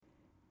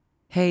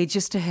Hey,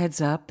 just a heads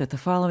up that the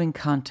following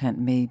content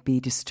may be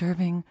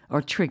disturbing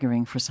or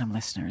triggering for some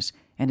listeners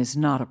and is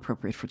not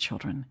appropriate for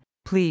children.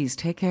 Please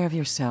take care of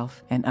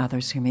yourself and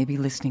others who may be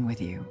listening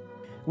with you.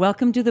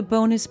 Welcome to the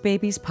Bonus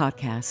Babies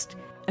Podcast,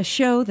 a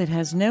show that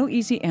has no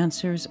easy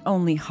answers,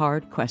 only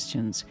hard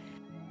questions.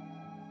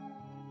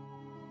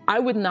 I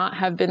would not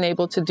have been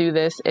able to do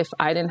this if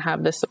I didn't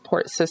have the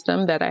support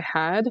system that I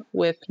had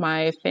with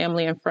my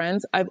family and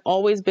friends. I've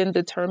always been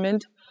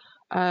determined.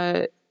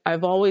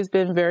 I've always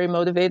been very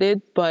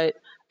motivated, but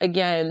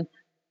again,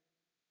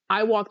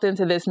 I walked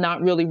into this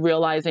not really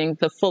realizing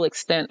the full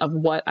extent of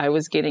what I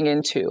was getting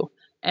into.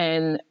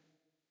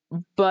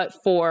 But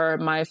for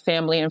my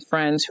family and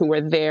friends who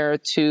were there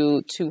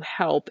to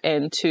help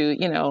and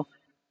to,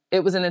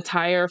 it was an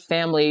entire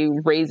family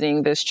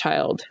raising this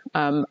child.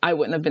 I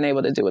wouldn't have been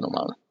able to do it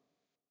alone.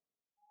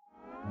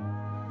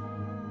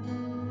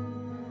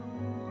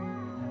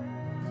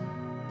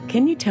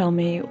 Can you tell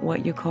me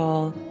what you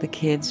call the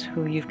kids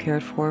who you've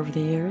cared for over the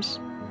years?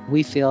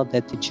 We feel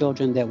that the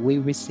children that we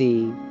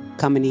receive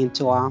coming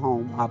into our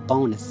home are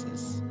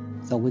bonuses.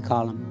 So we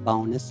call them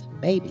bonus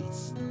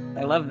babies.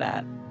 I love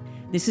that.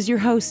 This is your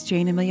host,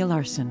 Jane Amelia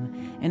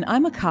Larson, and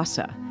I'm a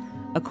CASA,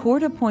 a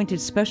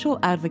court-appointed special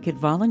advocate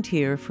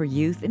volunteer for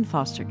youth in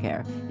foster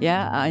care.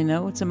 Yeah, I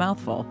know it's a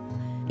mouthful.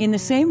 In the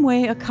same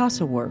way a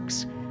CASA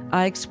works,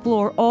 I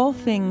explore all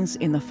things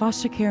in the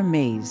foster care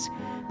maze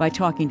by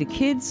talking to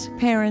kids,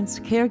 parents,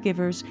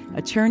 caregivers,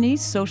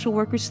 attorneys, social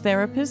workers,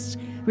 therapists,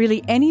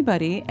 really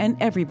anybody and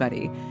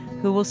everybody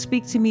who will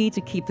speak to me to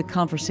keep the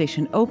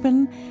conversation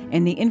open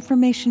and the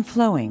information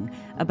flowing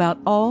about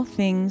all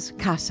things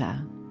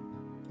CASA.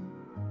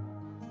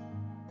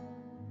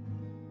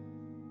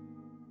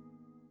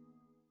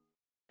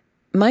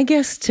 My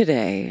guest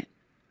today,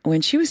 when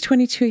she was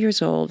 22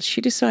 years old,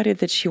 she decided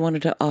that she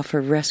wanted to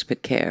offer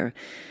respite care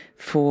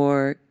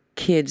for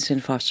kids in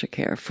foster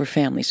care, for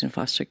families in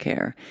foster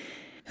care,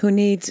 who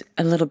need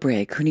a little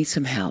break, who need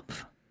some help.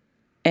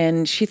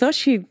 And she thought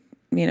she'd,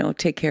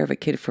 take care of a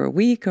kid for a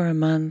week or a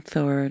month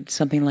or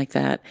something like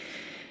that.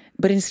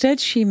 But instead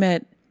she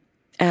met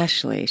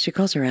Ashley. She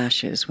calls her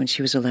Ashes when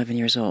she was 11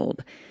 years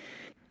old.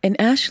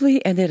 And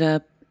Ashley ended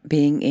up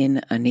being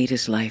in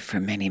Anita's life for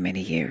many,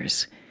 many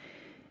years.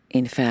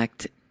 In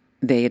fact,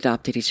 they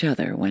adopted each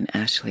other when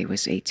Ashley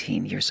was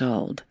 18 years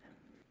old.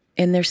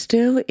 And they're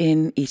still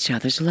in each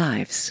other's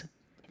lives.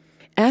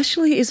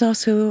 Ashley is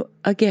also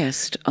a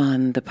guest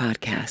on the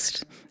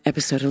podcast,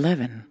 episode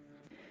 11.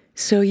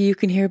 So you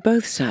can hear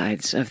both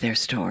sides of their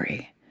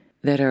story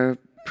that are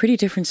pretty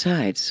different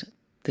sides,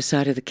 the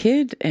side of the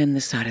kid and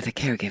the side of the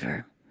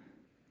caregiver.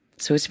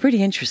 So it's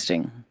pretty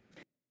interesting.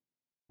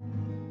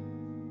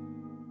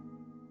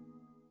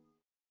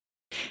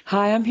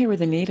 Hi, I'm here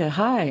with Anita.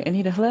 Hi,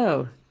 Anita,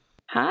 hello.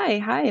 Hi,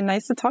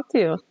 nice to talk to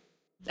you.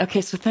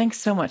 Okay, so thanks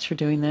so much for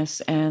doing this.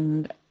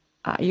 And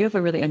you have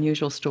a really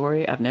unusual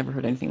story. I've never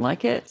heard anything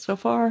like it so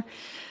far.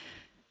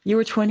 You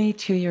were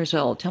 22 years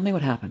old. Tell me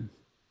what happened.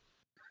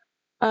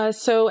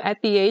 So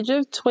at the age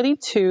of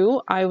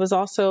 22, I was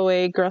also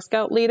a Girl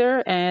Scout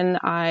leader and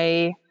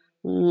I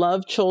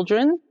love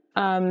children.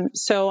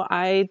 So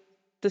I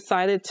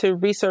decided to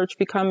research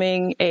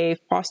becoming a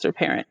foster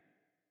parent.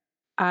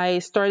 I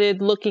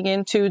started looking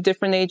into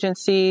different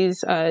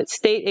agencies,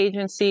 state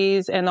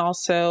agencies, and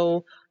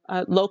also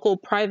local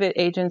private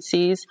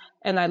agencies,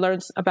 and I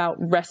learned about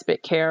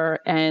respite care.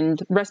 And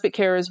respite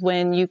care is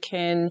when you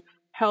can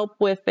help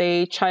with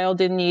a child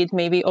in need,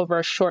 maybe over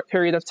a short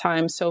period of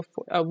time, so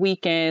for a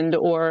weekend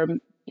or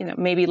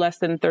maybe less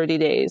than 30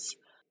 days.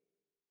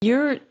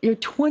 You're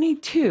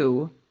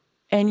 22,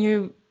 and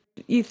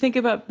you think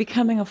about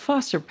becoming a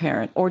foster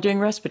parent or doing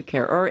respite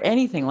care or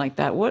anything like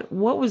that. What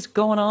was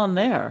going on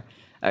there?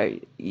 Are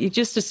you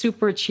just a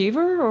super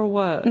achiever or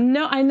what?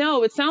 No, I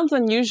know it sounds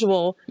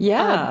unusual.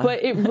 Yeah.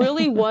 But it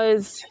really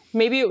was,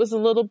 maybe it was a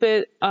little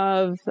bit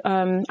of,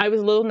 I was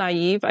a little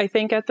naive, I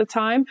think, at the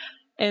time.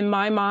 In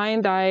my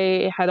mind,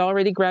 I had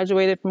already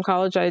graduated from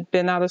college. I'd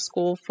been out of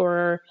school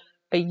for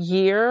a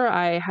year.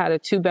 I had a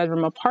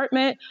 2-bedroom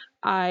apartment.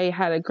 I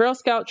had a Girl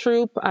Scout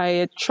troop. I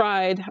had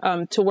tried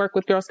to work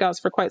with Girl Scouts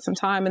for quite some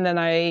time. And then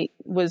I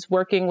was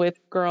working with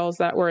girls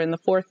that were in the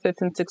 4th, 5th,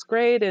 and 6th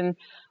grade. And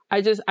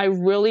I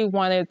really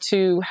wanted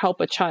to help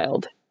a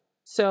child.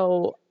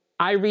 So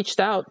I reached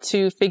out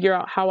to figure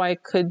out how I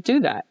could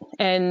do that.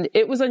 And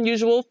it was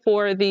unusual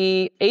for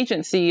the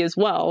agency as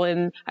well.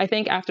 And I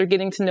think after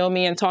getting to know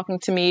me and talking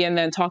to me and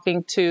then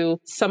talking to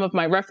some of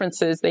my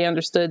references, they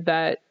understood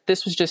that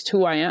this was just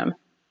who I am.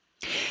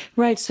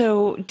 Right.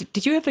 So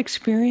did you have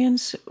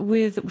experience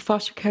with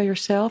foster care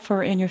yourself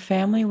or in your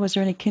family? Was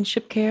there any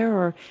kinship care,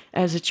 or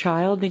as a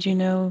child, did you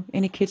know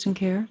any kids in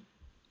care?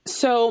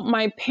 So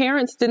my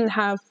parents didn't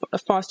have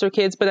foster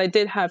kids, but I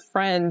did have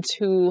friends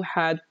who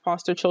had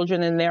foster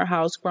children in their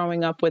house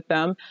growing up with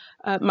them.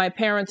 My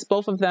parents,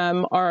 both of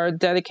them, are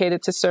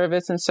dedicated to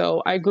service. And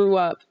so I grew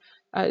up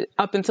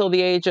until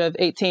the age of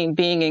 18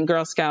 being in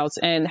Girl Scouts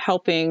and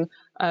helping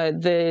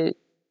the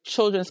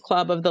children's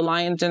club of the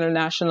Lions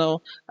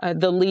International,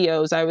 the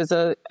Leos. I was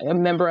a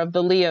member of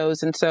the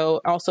Leos, and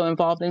so also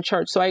involved in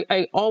church. So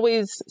I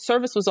always,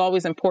 service was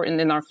always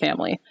important in our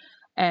family.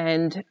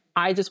 And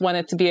I just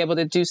wanted to be able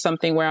to do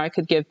something where I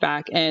could give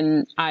back.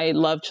 And I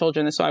love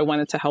children, and so I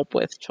wanted to help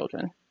with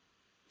children.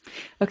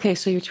 Okay,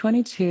 so you're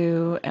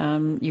 22.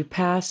 You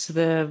pass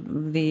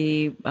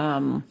the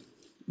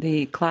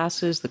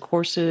classes, the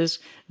courses,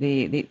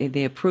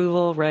 the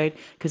approval, right?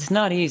 Because it's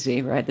not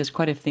easy, right? There's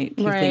quite a few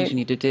things you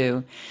need to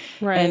do.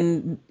 Right.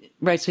 And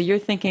right, so you're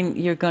thinking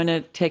you're going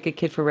to take a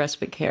kid for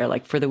respite care,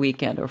 like for the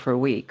weekend or for a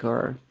week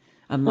or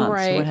a month.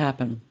 Right. So what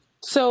happened?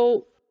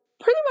 So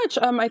pretty much,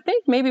 I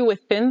think maybe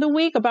within the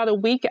week, about a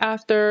week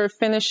after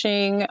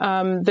finishing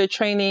the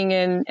training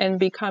and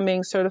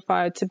becoming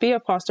certified to be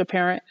a foster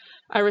parent,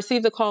 I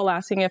received a call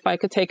asking if I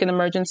could take an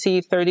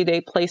emergency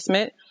 30-day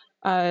placement.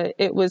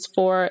 It was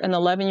for an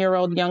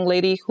 11-year-old young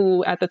lady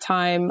who at the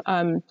time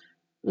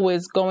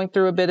was going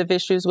through a bit of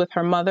issues with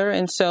her mother.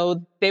 And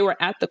so they were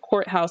at the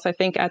courthouse, I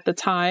think, at the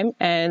time,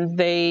 and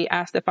they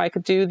asked if I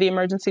could do the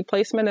emergency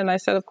placement. And I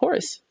said, of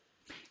course.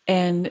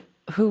 And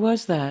who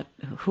was that?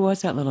 Who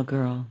was that little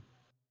girl?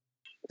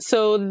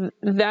 So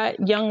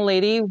that young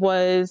lady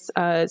was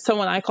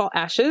someone I call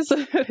Ashes.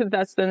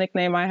 That's the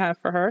nickname I have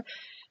for her.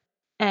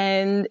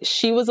 And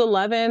she was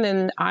 11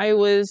 and I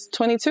was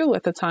 22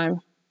 at the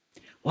time.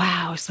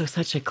 Wow. So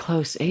such a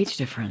close age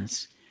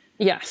difference.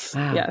 Yes.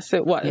 Wow. Yes,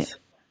 it was.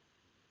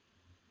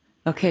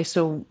 Yeah. Okay.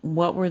 So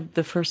what were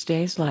the first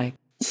days like?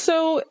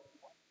 So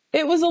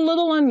it was a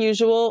little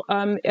unusual.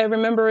 I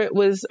remember it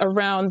was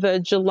around the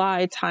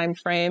July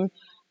timeframe.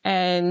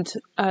 And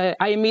I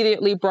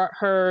immediately brought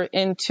her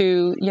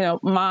into,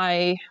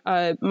 my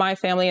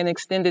family and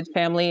extended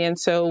family. And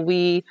so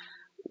we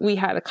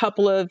had a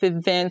couple of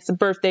events,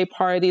 birthday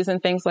parties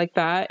and things like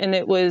that. And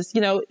it was,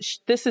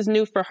 this is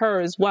new for her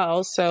as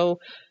well.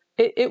 So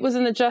it was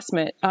an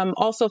adjustment.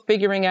 Also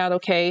figuring out,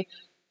 okay,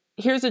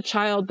 here's a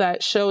child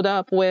that showed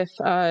up with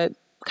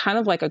kind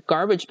of like a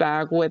garbage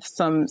bag with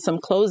some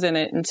clothes in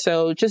it. And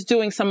so just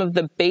doing some of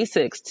the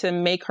basics to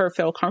make her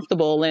feel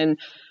comfortable. And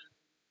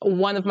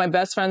one of my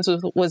best friends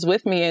was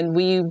with me, and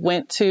we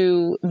went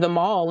to the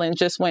mall and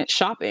just went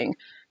shopping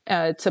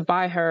to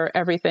buy her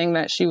everything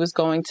that she was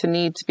going to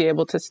need to be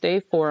able to stay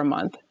for a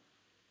month.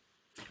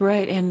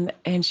 Right.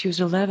 And she was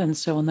 11,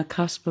 so on the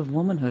cusp of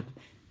womanhood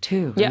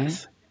too, right?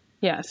 Yes.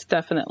 Yes,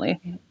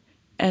 definitely.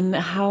 And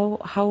how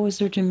was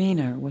her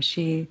demeanor? Was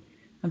she,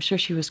 I'm sure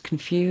she was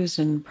confused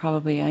and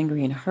probably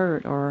angry and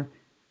hurt or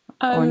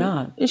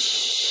not?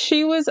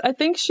 She was, I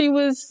think she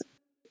was,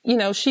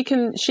 she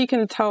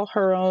can tell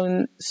her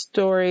own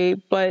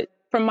story, but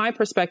from my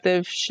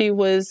perspective, she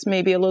was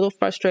maybe a little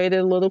frustrated,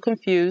 a little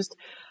confused.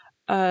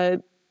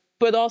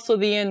 But also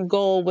the end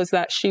goal was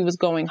that she was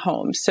going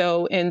home.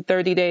 So in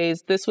 30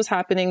 days, this was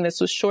happening. This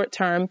was short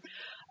term.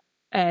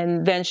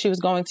 And then she was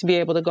going to be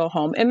able to go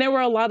home. And there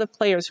were a lot of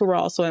players who were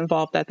also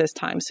involved at this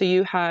time. So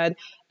you had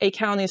a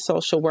county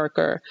social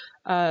worker,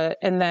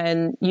 and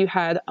then you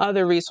had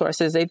other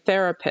resources, a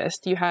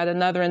therapist. You had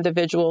another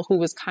individual who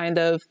was kind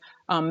of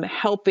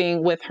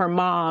helping with her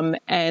mom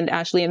and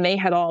Ashley, and they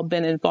had all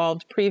been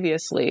involved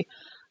previously.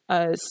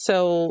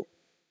 So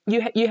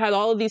you had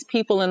all of these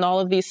people in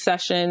all of these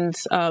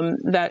sessions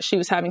that she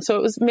was having. So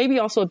it was maybe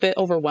also a bit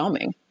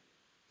overwhelming.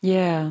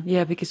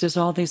 Yeah, because there's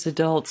all these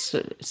adults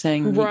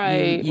saying,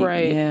 right.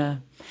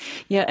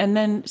 Yeah, and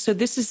then, so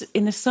this is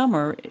in the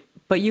summer,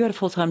 but you had a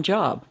full-time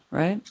job,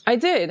 right? I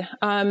did.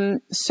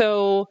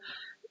 So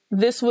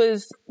this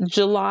was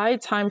July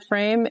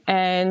timeframe,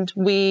 and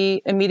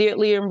we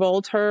immediately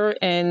enrolled her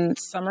in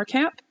summer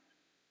camp.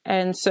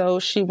 And so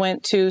she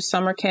went to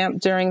summer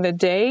camp during the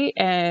day,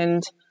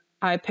 and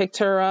I picked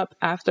her up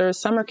after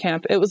summer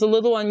camp. It was a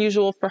little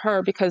unusual for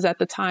her because at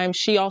the time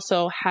she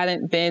also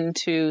hadn't been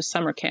to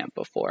summer camp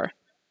before.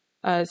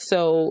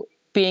 So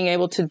being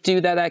able to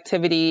do that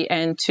activity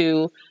and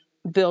to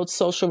build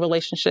social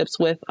relationships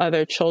with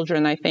other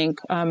children, I think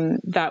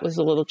that was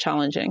a little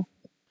challenging.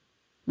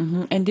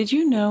 Mm-hmm. And did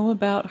you know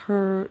about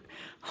her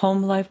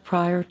home life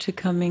prior to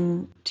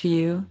coming to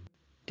you?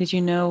 Did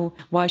you know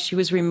why she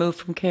was removed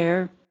from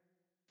care?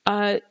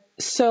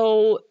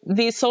 So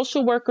the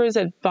social workers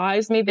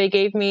advised me, they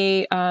gave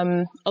me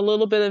a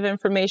little bit of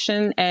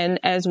information. And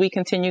as we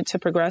continued to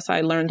progress,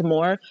 I learned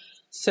more.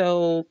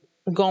 So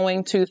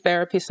going to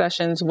therapy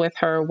sessions with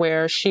her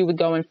where she would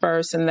go in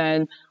first and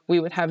then we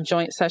would have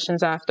joint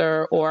sessions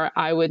after, or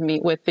I would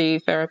meet with the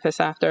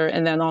therapist after,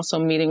 and then also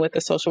meeting with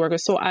the social worker.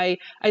 So I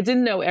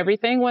didn't know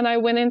everything when I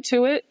went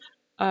into it,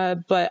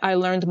 but I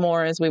learned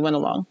more as we went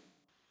along.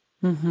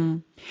 Mm-hmm.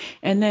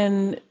 And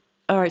then,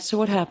 all right, so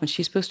what happened?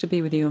 She's supposed to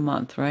be with you a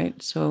month,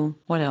 right? So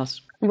what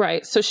else?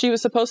 Right. So she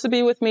was supposed to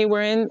be with me.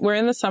 We're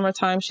in the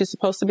summertime. She's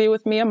supposed to be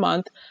with me a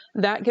month.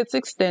 That gets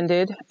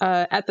extended.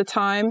 At the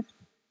time,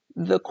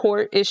 the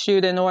court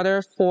issued an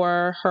order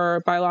for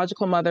her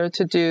biological mother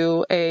to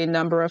do a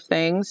number of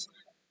things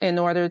in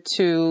order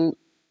to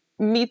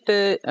meet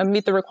the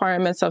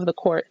requirements of the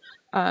court.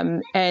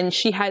 And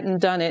she hadn't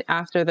done it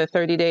after the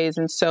 30 days.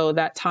 And so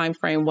that time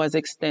frame was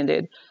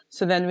extended.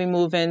 So then we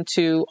move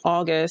into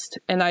August.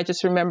 And I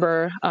just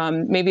remember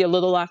maybe a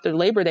little after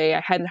Labor Day,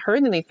 I hadn't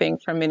heard anything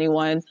from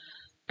anyone.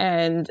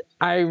 And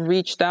I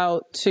reached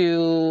out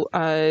to,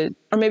 or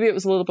maybe it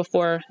was a little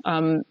before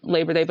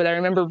Labor Day, but I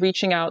remember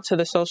reaching out to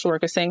the social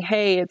worker saying,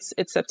 hey,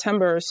 it's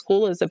September,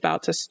 school is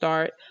about to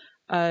start.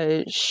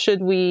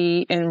 Should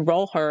we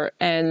enroll her?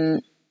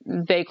 And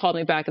they called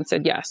me back and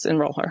said, yes,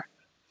 enroll her.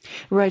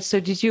 Right. So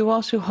did you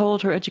also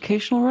hold her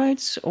educational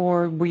rights,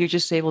 or were you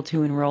just able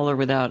to enroll her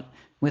without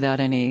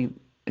any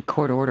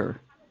court order?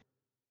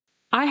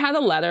 I had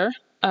a letter.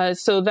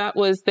 So that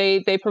was,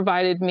 they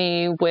provided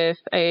me with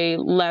a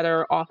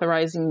letter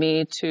authorizing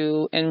me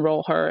to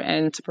enroll her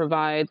and to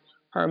provide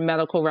her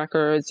medical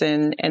records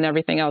and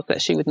everything else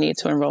that she would need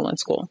to enroll in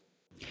school.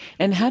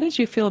 And how did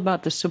you feel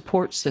about the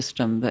support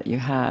system that you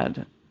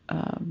had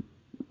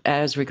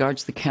as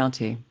regards the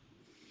county?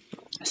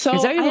 So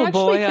is that your little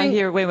boy I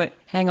hear? Wait,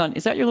 hang on.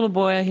 Is that your little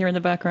boy I hear in the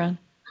background?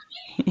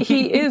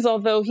 He is,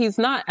 although he's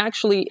not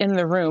actually in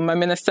the room.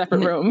 I'm in a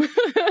separate room.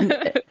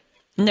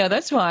 No,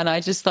 that's fine. I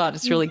just thought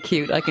it's really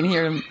cute. I can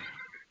hear him.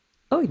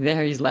 Oh,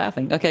 there he's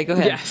laughing. Okay, go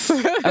ahead. Yes.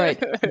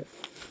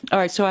 All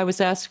right. So I was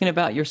asking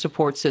about your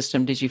support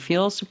system. Did you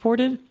feel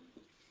supported?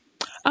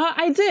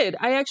 I did.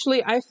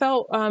 I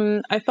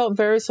felt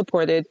very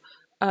supported.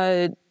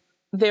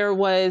 There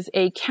was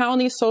a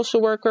county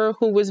social worker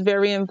who was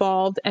very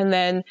involved, and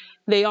then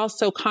they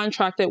also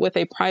contracted with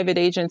a private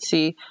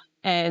agency,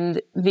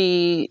 and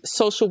the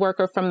social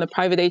worker from the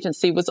private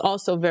agency was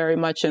also very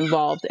much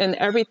involved. And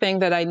everything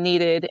that I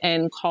needed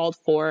and called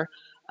for,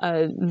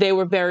 they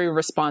were very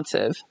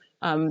responsive.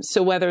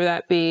 So whether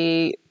that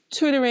be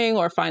tutoring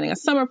or finding a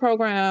summer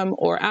program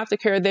or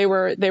aftercare, they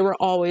were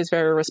always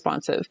very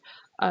responsive.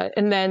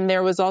 And then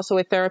there was also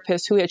a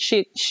therapist who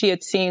she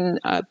had seen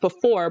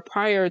before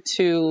prior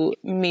to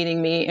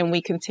meeting me, and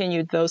we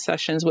continued those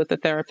sessions with the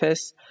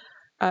therapist.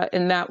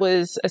 And that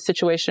was a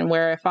situation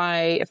where if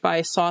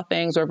I saw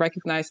things or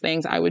recognized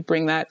things, I would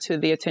bring that to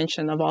the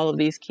attention of all of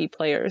these key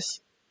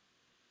players.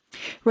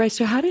 Right.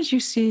 So how did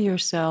you see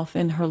yourself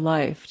in her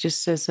life?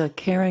 Just as a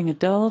caring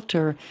adult,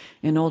 or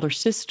an older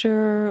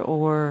sister,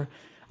 or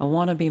a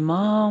wannabe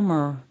mom,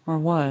 or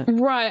what?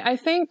 Right. I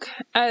think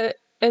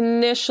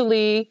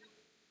initially,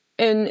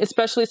 and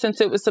especially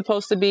since it was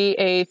supposed to be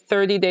a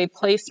 30-day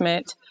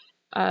placement,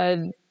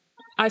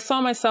 I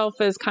saw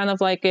myself as kind of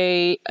like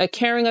a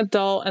caring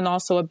adult and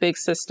also a big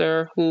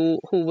sister who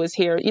was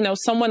here,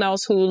 someone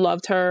else who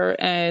loved her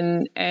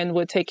and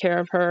would take care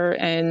of her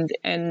and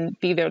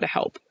be there to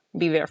help,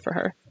 be there for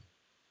her.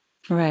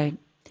 Right.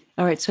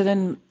 All right. So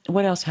then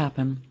what else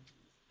happened?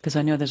 Because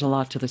I know there's a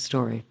lot to the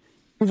story.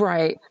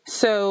 Right.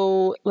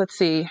 So let's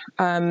see.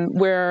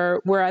 We're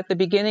at the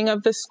beginning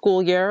of the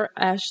school year.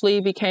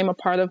 Ashley became a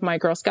part of my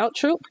Girl Scout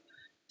troop.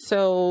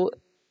 So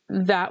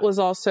that was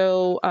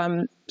also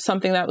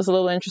something that was a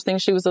little interesting.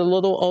 She was a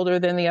little older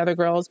than the other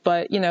girls,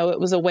 but, it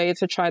was a way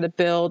to try to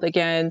build,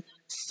 again,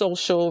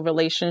 social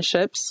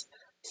relationships.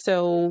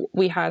 So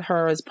we had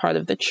her as part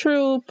of the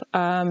troop.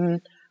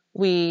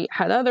 We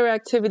had other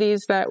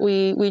activities that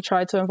we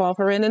tried to involve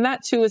her in. And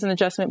that, too, was an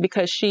adjustment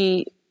because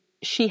she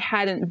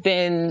hadn't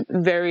been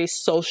very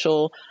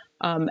social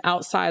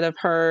outside of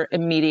her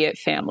immediate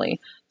family.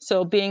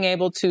 So being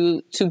able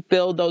to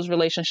build those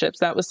relationships,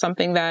 that was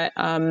something that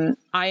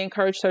I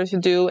encouraged her to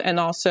do. And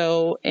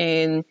also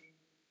in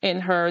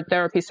her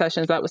therapy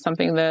sessions, that was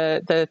something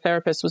the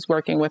therapist was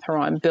working with her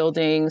on,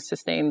 building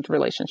sustained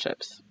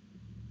relationships.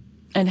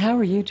 And how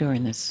were you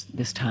during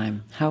this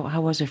time?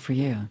 How was it for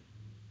you?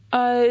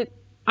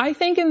 I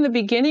think in the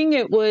beginning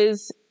it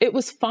was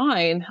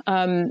fine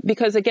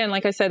because, again,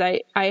 like I said,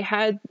 I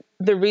had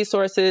the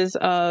resources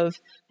of,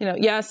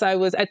 yes,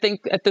 I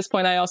think at this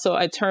point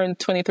I turned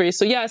 23.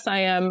 So yes, I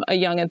am a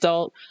young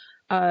adult,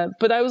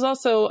 but I was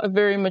also a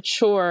very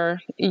mature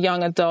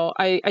young adult.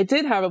 I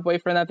did have a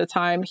boyfriend at the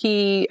time.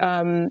 He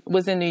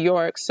was in New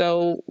York,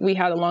 so we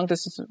had a long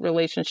distance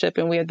relationship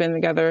and we had been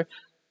together.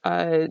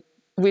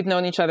 We'd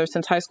known each other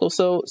since high school.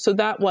 So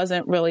that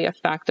wasn't really a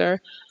factor.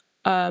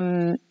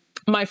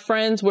 My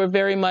friends were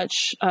very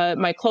much,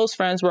 my close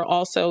friends were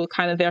also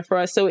kind of there for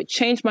us. So it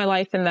changed my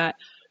life in that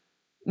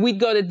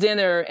we'd go to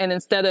dinner, and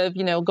instead of,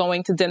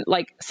 going to dinner,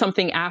 like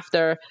something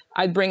after,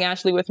 I'd bring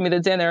Ashley with me to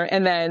dinner,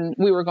 and then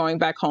we were going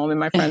back home and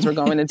my friends were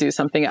going to do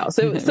something else.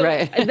 So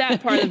right.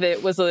 That part of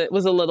it was a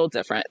little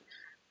different.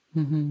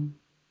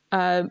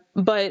 Mm-hmm.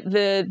 But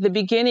the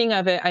beginning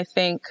of it, I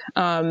think,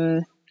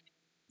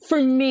 for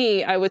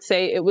me, I would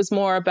say it was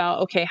more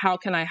about, okay, how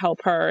can I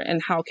help her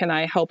and how can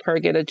I help her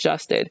get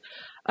adjusted?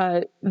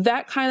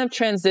 That kind of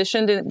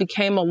transitioned and it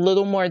became a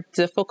little more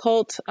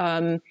difficult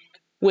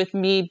with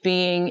me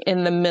being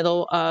in the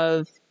middle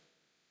of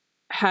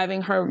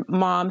having her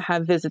mom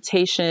have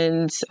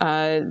visitations.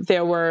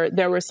 There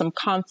were some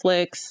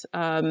conflicts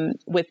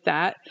with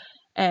that.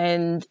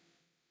 And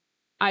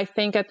I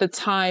think at the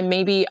time,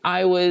 maybe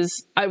I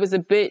was a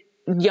bit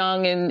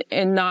young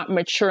and not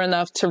mature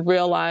enough to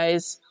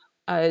realize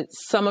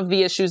some of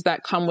the issues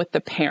that come with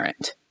the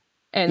parent.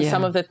 and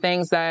some Yeah. of the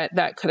things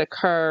that could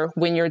occur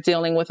when you're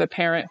dealing with a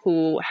parent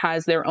who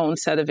has their own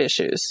set of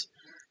issues.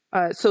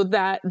 So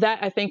that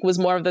I think was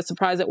more of the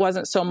surprise. It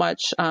wasn't so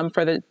much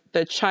for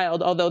the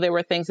child, although there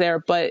were things there,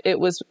 but it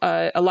was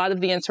a lot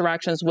of the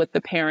interactions with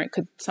the parent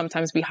could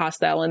sometimes be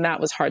hostile, and that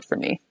was hard for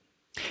me.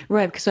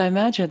 Right, because I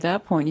imagine at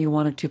that point you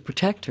wanted to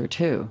protect her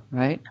too,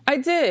 right? I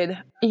did.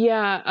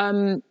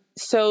 Yeah.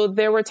 So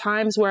there were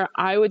times where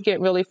I would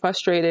get really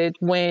frustrated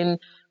when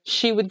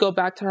she would go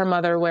back to her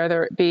mother,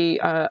 whether it be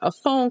a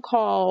phone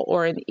call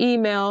or an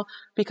email,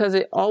 because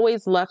it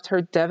always left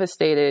her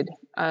devastated.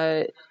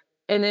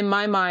 And in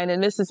my mind,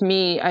 and this is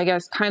me, I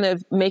guess, kind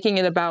of making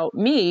it about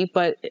me,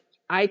 but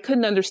I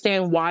couldn't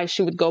understand why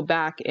she would go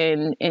back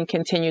and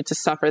continue to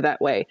suffer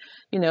that way.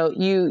 You know,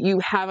 you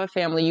have a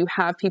family, you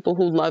have people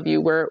who love you.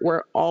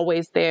 We're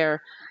always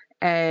there.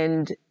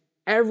 And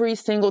every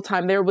single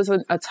time there was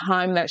a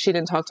time that she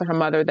didn't talk to her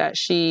mother, that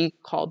she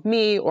called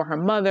me or her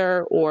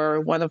mother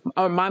or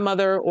my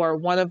mother or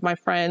one of my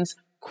friends,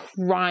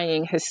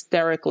 crying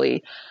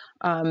hysterically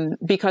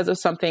because of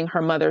something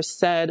her mother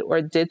said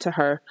or did to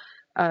her.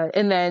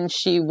 And then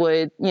she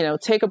would,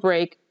 take a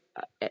break,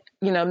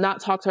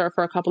 not talk to her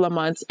for a couple of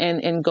months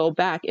and go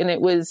back. And it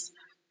was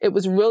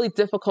really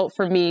difficult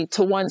for me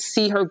to once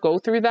see her go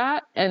through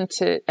that and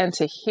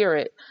to hear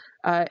it.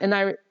 And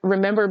I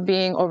remember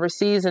being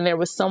overseas, and there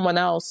was someone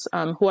else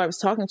who I was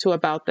talking to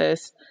about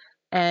this,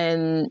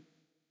 and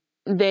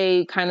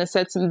they kind of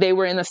said they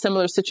were in a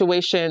similar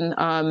situation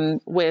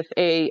with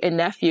a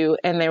nephew,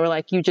 and they were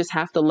like, you just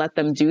have to let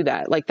them do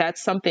that. Like,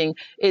 that's something,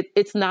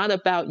 it's not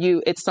about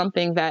you. It's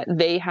something that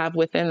they have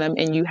within them,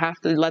 and you have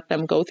to let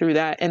them go through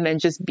that and then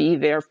just be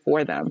there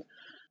for them.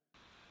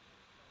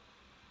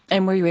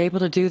 And were you able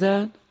to do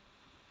that?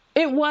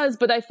 It was,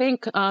 but I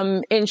think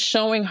in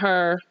showing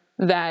her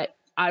that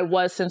I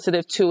was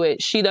sensitive to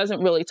it, she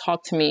doesn't really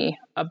talk to me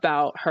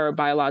about her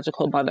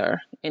biological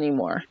mother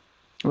anymore.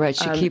 Right,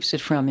 she keeps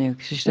it from you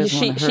because she doesn't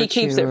want to hurt you. She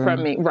keeps it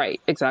from me. Right,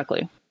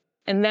 exactly.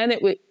 And then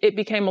it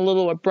became a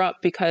little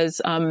abrupt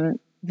because the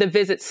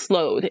visits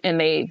slowed and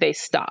they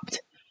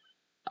stopped.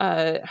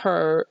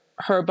 Her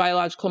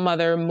biological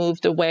mother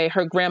moved away.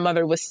 Her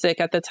grandmother was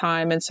sick at the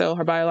time, and so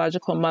her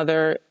biological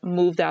mother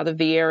moved out of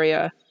the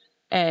area.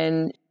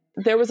 And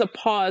there was a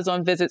pause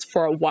on visits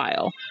for a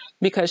while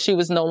because she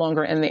was no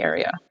longer in the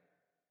area.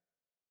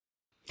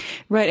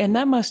 Right, and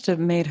that must have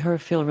made her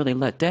feel really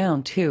let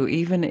down too,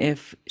 even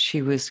if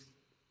she was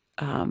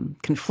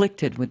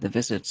conflicted with the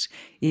visits,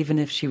 even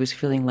if she was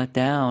feeling let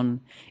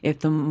down, if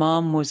the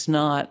mom was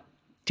not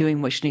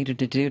doing what she needed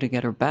to do to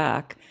get her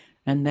back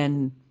and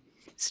then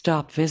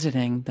stopped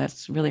visiting,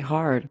 that's really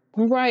hard.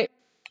 Right.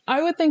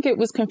 I would think it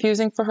was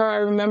confusing for her. I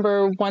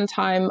remember one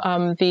time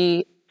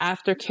the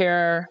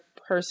aftercare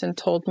person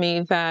told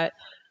me that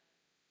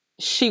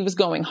she was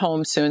going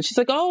home soon. She's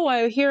like, oh,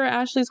 I hear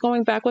Ashley's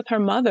going back with her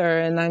mother.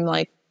 And I'm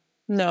like,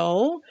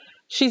 no,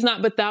 she's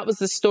not. But that was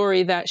the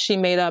story that she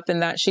made up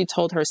and that she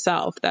told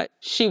herself, that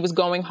she was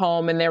going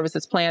home and there was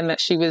this plan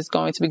that she was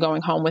going to be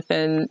going home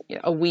within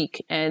a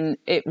week. And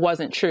it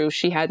wasn't true.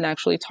 She hadn't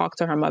actually talked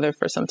to her mother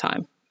for some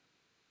time.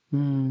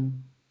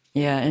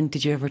 Yeah. And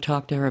did you ever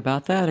talk to her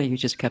about that, or you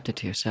just kept it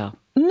to yourself?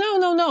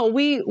 No.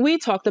 We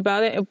talked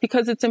about it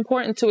because it's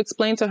important to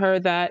explain to her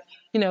that,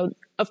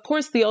 of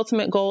course, the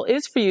ultimate goal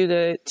is for you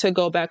to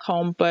go back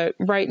home. But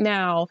right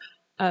now,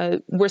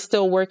 we're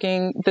still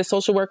working. The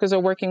social workers are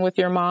working with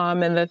your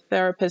mom and the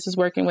therapist is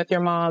working with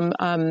your mom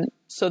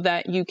so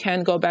that you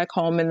can go back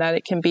home and that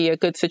it can be a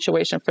good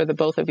situation for the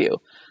both of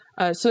you.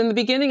 So in the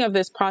beginning of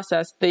this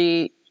process,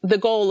 the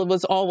goal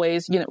was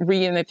always,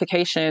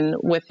 reunification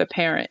with the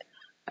parent.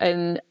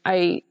 And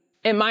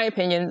in my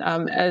opinion,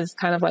 as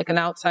kind of like an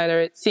outsider,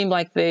 it seemed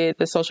like the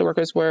social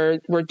workers were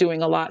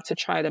doing a lot to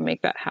try to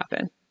make that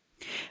happen.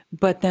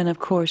 But then, of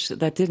course,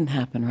 that didn't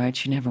happen, right?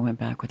 She never went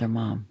back with her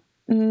mom.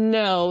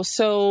 No.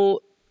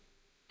 So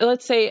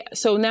let's say,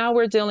 so now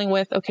we're dealing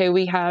with, okay,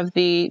 we have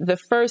the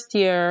first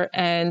year,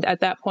 and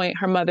at that point,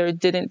 her mother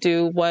didn't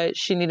do what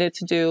she needed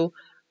to do.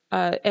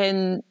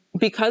 And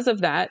because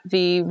of that,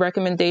 the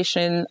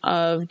recommendation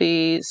of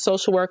the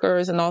social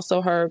workers and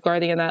also her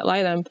guardian ad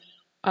litem,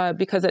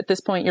 because at this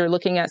point you're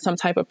looking at some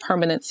type of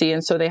permanency,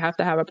 and so they have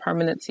to have a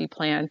permanency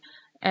plan.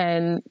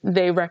 And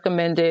they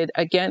recommended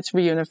against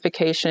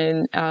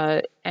reunification,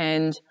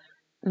 and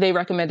they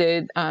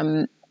recommended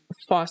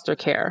foster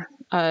care.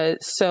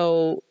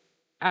 So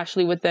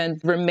Ashley would then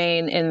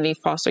remain in the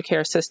foster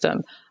care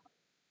system.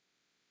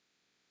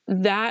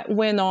 That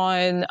went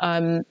on,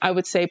 I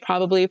would say,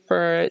 probably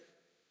for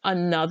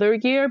another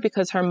year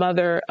because her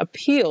mother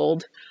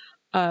appealed,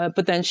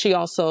 but then she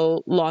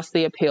also lost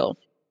the appeal.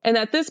 And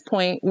at this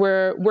point,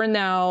 we're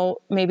now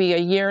maybe a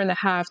year and a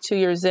half, 2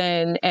 years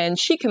in, and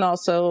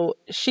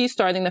she's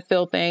starting to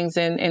feel things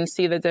and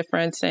see the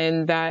difference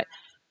in that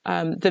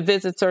the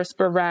visits are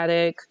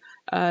sporadic.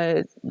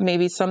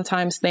 Maybe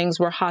sometimes things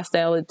were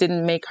hostile. It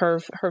didn't make her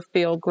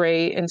feel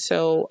great. And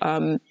so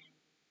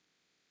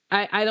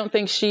I don't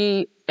think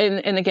she,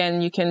 and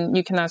again, you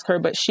can ask her,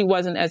 but she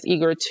wasn't as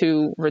eager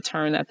to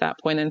return at that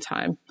point in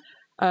time.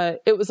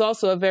 it was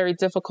also a very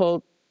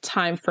difficult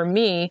time for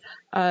me.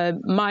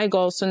 My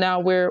goal, so now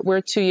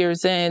we're 2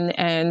 years in,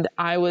 and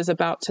I was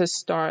about to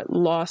start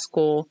law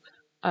school.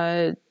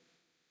 For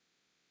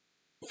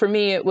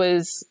me, it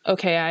was,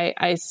 okay,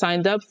 I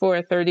signed up for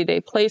a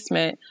 30-day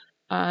placement.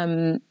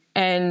 And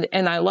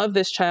I love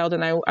this child,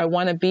 and I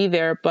want to be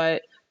there,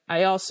 but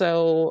I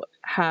also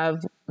have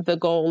the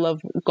goal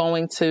of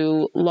going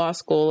to law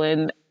school,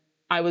 and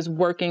I was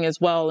working as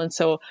well. And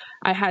so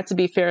I had to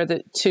be fair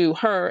to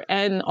her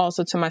and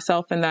also to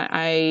myself, in that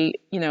I,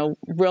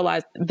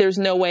 realized there's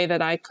no way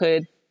that I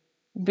could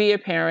be a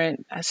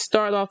parent,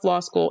 start off law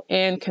school,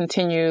 and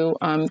continue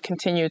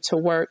to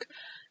work.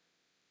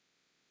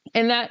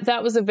 And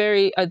that was a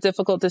very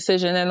difficult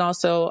decision, and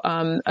also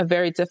a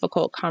very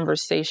difficult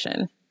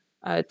conversation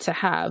to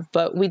have,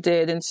 but we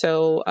did. And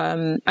so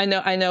I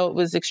know it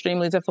was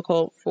extremely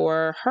difficult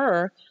for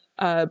her,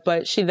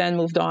 but she then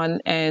moved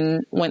on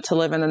and went to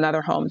live in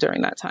another home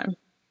during that time.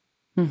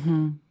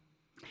 Mm-hmm.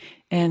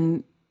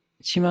 And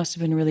she must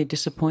have been really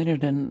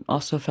disappointed and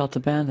also felt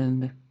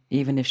abandoned,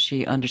 even if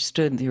she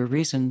understood your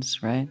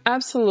reasons, right?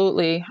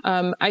 Absolutely.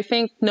 I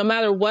think no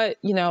matter what,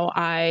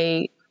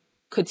 I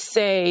could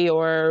say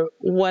or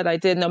what I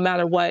did, no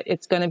matter what,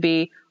 it's going to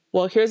be,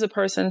 well, here's a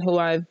person who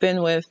I've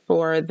been with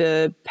for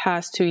the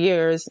past 2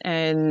 years,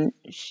 and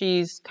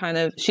she's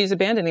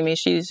abandoning me.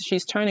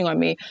 She's turning on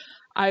me.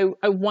 I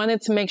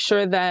wanted to make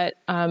sure that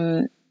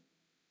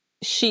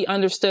she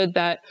understood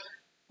that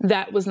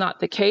was not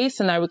the case,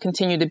 and I would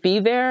continue to be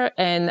there,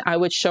 and I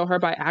would show her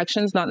by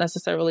actions, not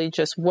necessarily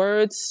just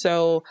words.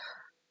 So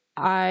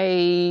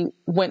I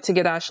went to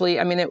get Ashley.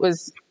 I mean, it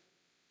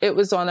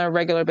was on a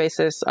regular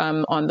basis,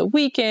 on the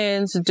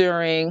weekends,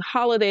 during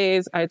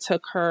holidays. I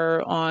took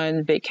her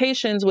on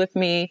vacations with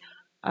me.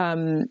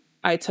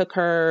 I took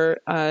her,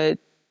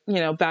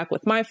 back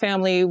with my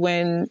family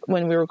when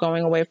we were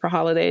going away for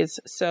holidays.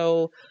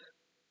 So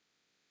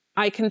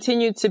I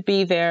continued to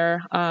be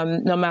there,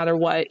 no matter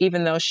what,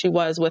 even though she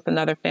was with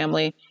another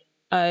family.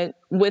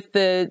 With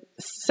the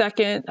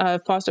second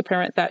foster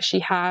parent that she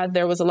had,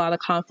 there was a lot of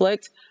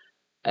conflict,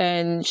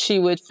 and she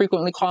would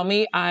frequently call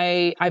me.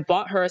 I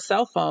bought her a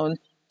cell phone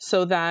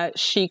so that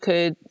she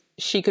could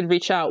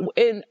reach out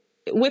in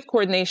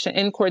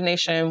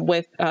coordination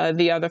with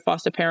the other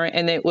foster parent.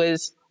 And it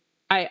was,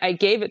 I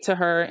gave it to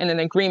her in an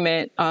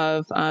agreement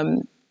of,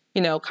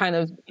 kind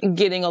of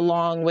getting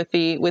along with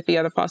the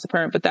other foster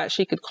parent, but that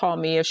she could call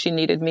me if she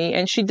needed me.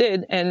 And she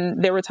did.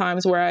 And there were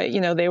times where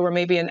they were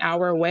maybe an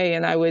hour away,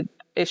 and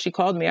if she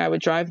called me, I would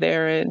drive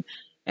there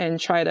and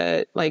try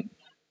to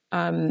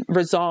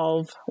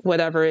resolve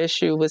whatever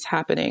issue was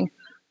happening.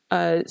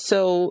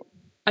 So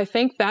I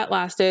think that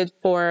lasted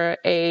for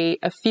a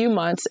few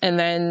months, and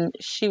then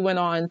she went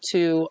on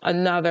to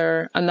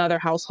another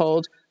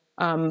household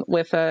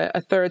with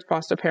a third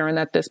foster parent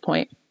at this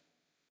point.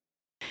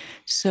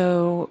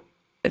 So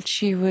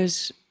she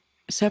was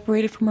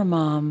separated from her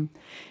mom,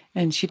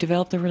 and she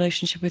developed a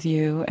relationship with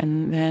you,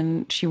 and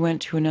then she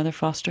went to another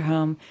foster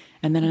home,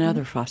 and then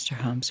another foster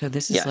home. So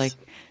this is Yes.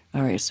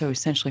 All right, so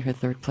essentially her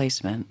third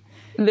placement.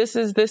 This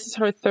is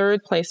her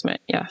third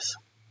placement, yes.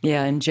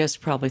 Yeah, in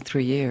just probably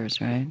 3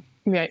 years, right?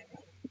 Right.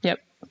 Yep.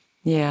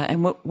 Yeah,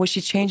 and what was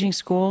she changing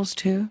schools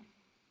too?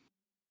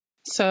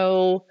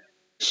 So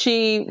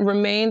she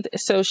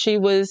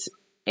was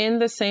in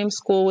the same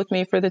school with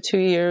me for the 2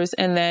 years,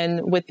 and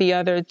then with the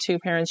other two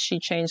parents, she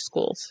changed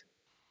schools.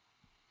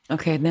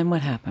 Okay, and then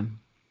what happened?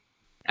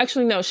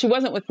 Actually, no, she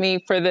wasn't with me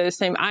for the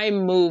same. I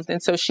moved,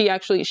 and so she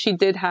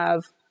did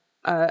have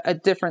a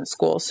different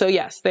school. So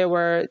yes, there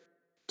were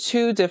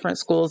 2 different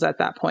schools at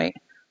that point.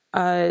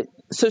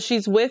 So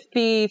she's with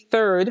the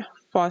third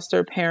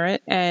foster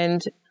parent.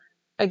 And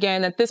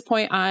again, at this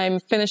point, I'm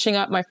finishing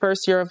up my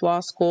first year of law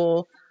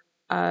school.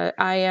 I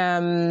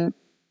am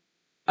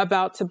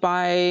about to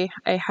buy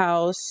a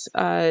house,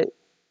 and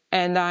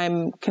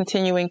I'm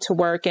continuing to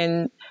work.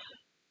 And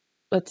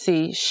let's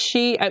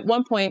see, at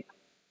one point,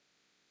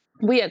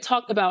 we had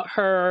talked about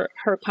her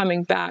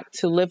coming back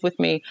to live with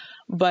me,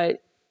 but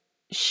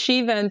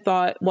she then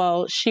thought,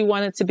 well, she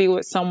wanted to be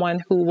with someone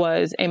who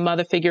was a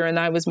mother figure, and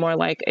I was more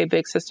like a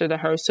big sister to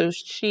her. So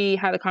she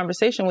had a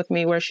conversation with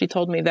me where she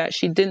told me that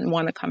she didn't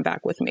want to come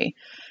back with me.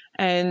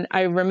 And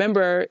I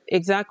remember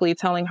exactly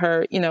telling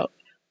her,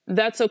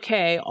 that's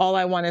okay. All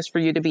I want is for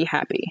you to be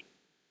happy.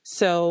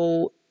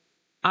 So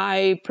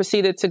I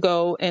proceeded to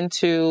go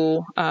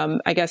into,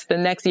 I guess, the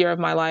next year of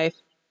my life,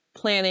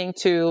 planning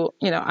to,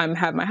 I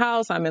have my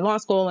house, I'm in law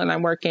school, and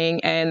I'm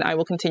working, and I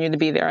will continue to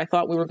be there. I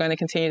thought we were going to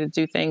continue to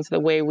do things the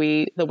way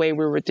we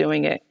were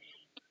doing it.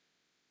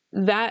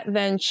 That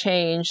then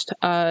changed.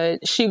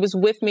 She was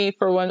with me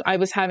for when I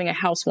was having a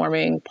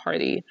housewarming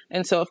party.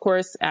 And so, of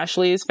course,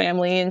 Ashley's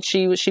family, and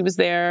she was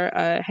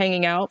there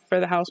hanging out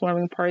for the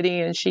housewarming party,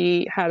 and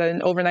she had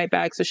an overnight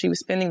bag, so she was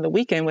spending the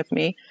weekend with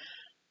me.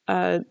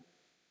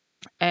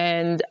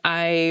 And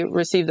I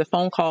received a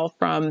phone call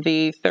from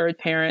the third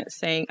parent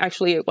saying,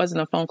 actually, it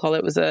wasn't a phone call.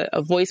 It was a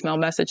voicemail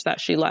message that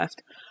she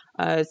left,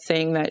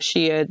 saying that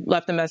she had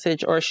left a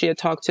message, or she had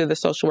talked to the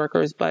social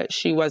workers, but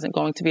she wasn't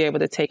going to be able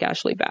to take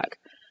Ashley back.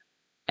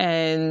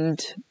 And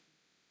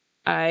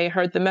I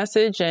heard the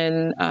message,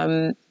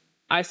 and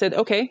I said,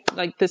 okay,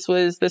 like this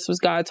was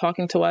God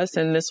talking to us,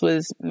 and this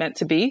was meant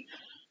to be.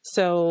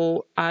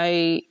 So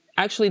I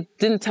actually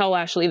didn't tell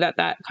Ashley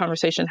that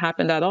conversation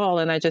happened at all.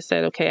 And I just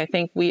said, okay, I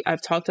think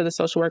I've talked to the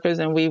social workers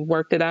and we've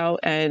worked it out,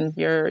 and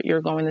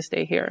you're going to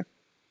stay here.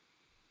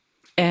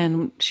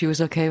 And she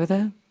was okay with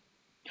it?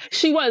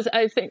 She was,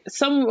 I think,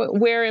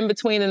 somewhere in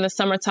between in the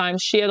summertime.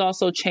 She had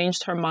also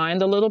changed her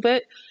mind a little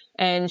bit,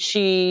 and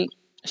she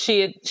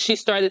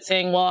started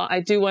saying, well, I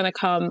do want to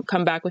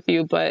come back with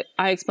you, but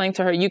I explained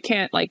to her, you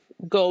can't like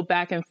go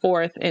back and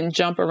forth and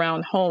jump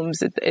around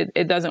homes.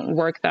 It doesn't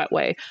work that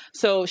way.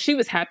 So she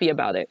was happy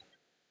about it.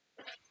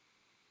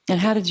 And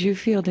how did you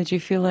feel? Did you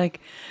feel like,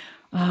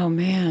 oh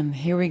man,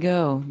 here we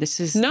go. This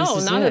is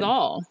not at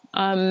all.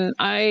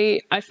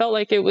 I felt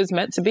like it was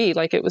meant to be,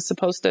 like it was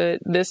supposed to,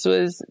 this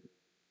was,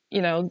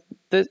 you know,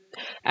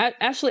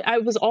 actually I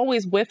was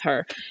always with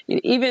her.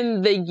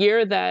 Even the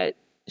year that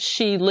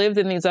she lived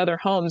in these other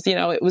homes, you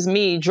know, it was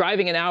me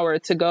driving an hour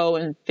to go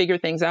and figure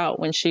things out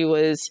when she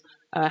was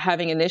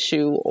having an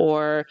issue,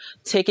 or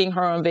taking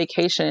her on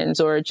vacations,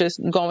 or just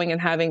going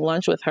and having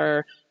lunch with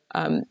her.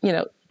 You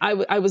know,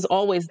 I was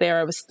always there.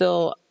 I was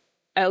still,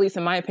 at least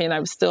in my opinion,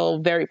 I was still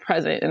very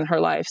present in her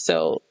life.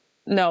 So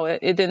no,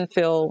 it didn't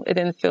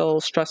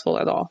feel stressful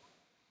at all.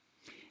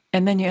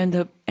 And then you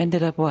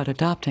ended up what?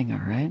 Adopting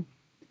her, right?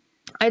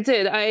 I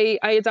did. I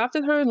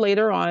adopted her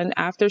later on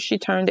after she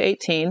turned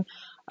 18,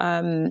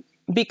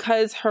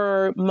 because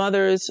her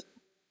mother's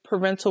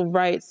parental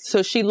rights.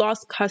 So she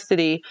lost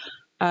custody,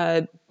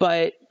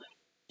 but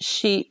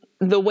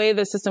the way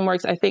the system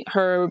works, I think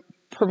her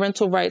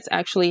parental rights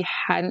actually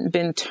hadn't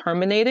been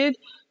terminated.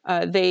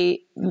 They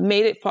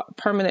made it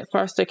permanent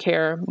foster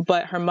care,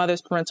 but her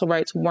mother's parental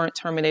rights weren't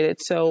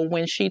terminated. So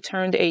when she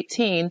turned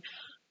 18,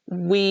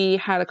 we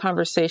had a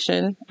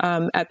conversation.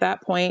 At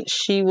that point,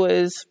 she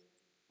was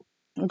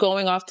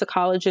going off to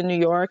college in New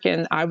York,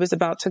 and I was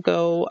about to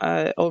go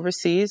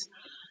overseas.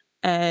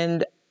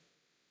 And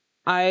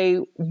I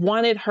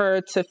wanted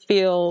her to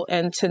feel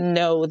and to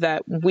know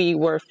that we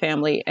were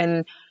family.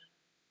 And,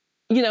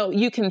 you know,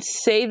 you can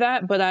say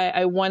that, but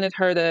I wanted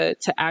her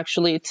to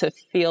actually to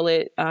feel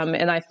it.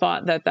 And I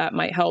thought that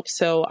might help.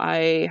 So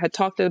I had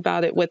talked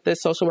about it with the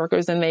social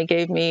workers, and they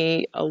gave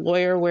me a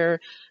lawyer where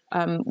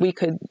we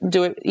could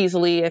do it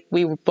easily if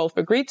we both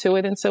agreed to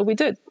it. And so we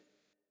did.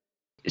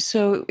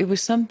 So it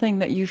was something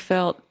that you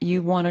felt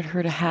you wanted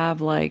her to have,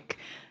 like,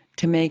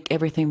 to make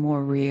everything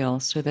more real,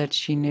 so that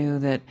she knew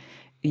that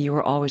you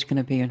were always going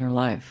to be in her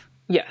life.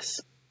 Yes.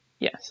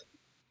 Yes.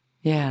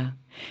 Yeah.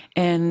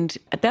 And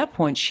at that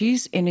point,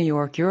 she's in New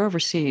York, you're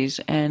overseas,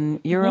 and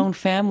your own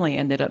family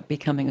ended up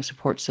becoming a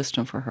support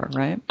system for her,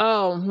 right?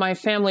 Oh, my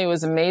family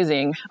was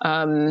amazing.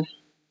 Ashley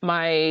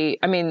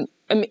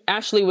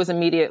was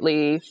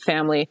immediately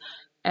family.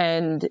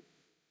 And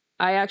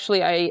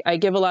I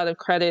give a lot of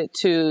credit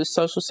to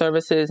social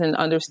services and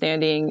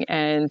understanding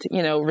and,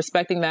 you know,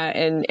 respecting that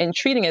and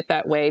treating it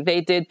that way.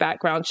 They did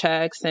background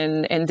checks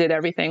and did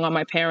everything on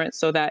my parents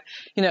so that,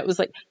 you know, it was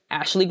like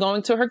Ashley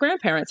going to her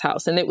grandparents'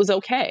 house, and it was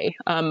okay.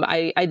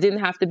 I didn't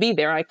have to be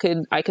there. I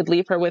could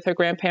leave her with her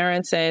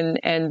grandparents, and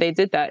they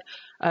did that.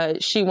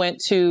 She went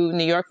to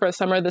New York for a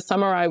summer. The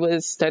summer I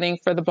was studying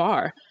for the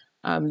bar.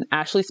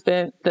 Ashley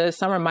spent the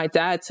summer. My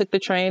dad took the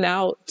train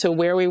out to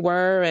where we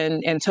were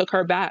and took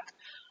her back.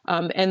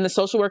 And the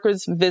social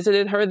workers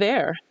visited her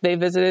there. They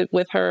visited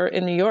with her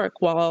in New York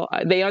while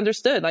they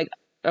understood, like,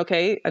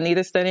 okay,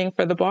 Anita's studying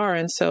for the bar.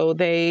 And so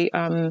they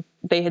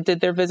had did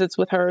their visits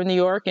with her in New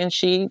York, and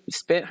she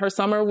spent her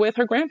summer with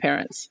her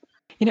grandparents.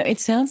 You know, it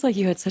sounds like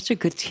you had such a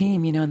good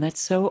team, you know, and that's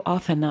so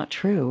often not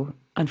true,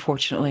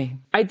 unfortunately.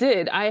 I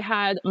did. I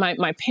had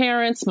my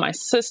parents, my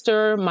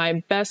sister,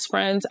 my best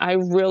friends. I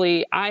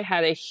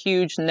had a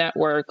huge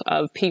network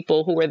of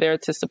people who were there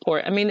to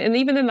support. I mean, and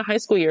even in the high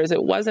school years,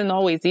 it wasn't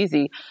always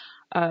easy.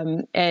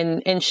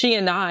 And she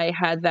and I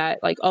had that,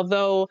 like,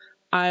 although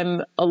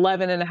I'm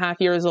 11 and a half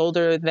years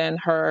older than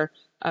her,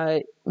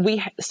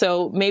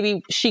 so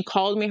maybe she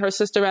called me her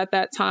sister at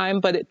that time,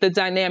 but the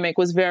dynamic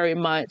was very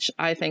much,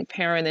 I think,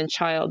 parent and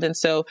child. And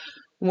so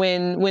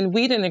when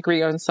we didn't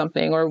agree on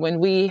something, or when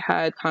we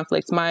had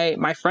conflicts,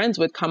 my friends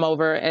would come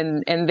over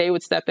and they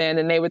would step in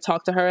and they would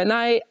talk to her. And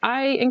I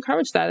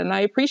encouraged that, and I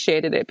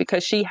appreciated it,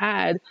 because she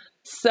had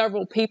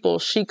several people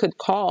she could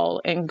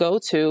call and go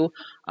to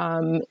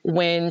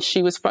when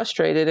she was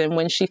frustrated and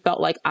when she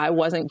felt like I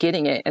wasn't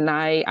getting it and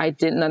I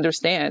didn't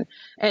understand.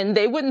 And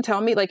they wouldn't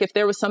tell me, like, if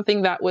there was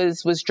something that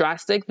was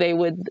drastic, they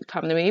would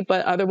come to me.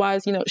 But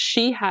otherwise, you know,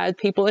 she had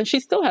people, and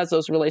she still has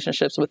those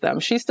relationships with them.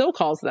 She still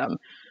calls them.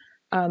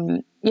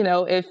 You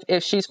know,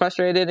 if she's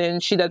frustrated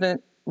and she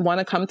doesn't want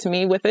to come to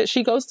me with it,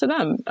 she goes to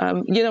them.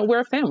 You know, we're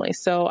a family.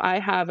 So I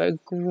have a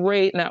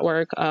great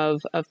network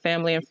of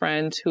family and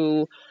friends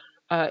who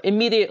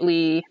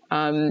immediately,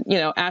 you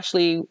know,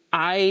 Ashley,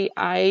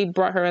 I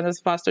brought her in as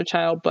a foster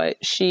child, but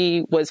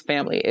she was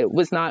family. It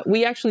was not,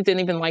 we actually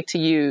didn't even like to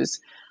use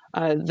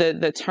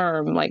the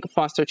term like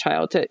foster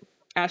child.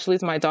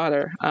 Ashley's my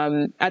daughter.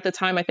 At the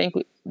time, I think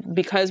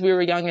because we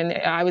were young and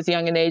I was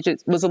young in age,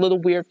 it was a little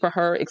weird for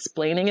her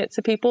explaining it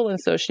to people. And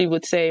so she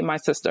would say my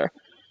sister.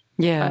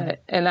 Yeah.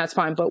 And that's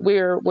fine. But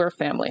we're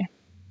family.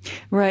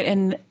 Right.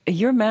 And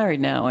you're married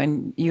now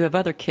and you have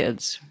other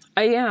kids.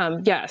 I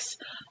am, yes.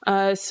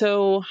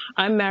 So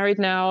I'm married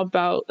now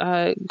about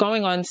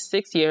going on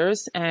 6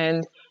 years.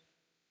 And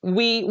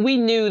we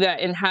knew that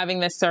in having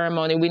this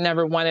ceremony, we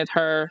never wanted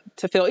her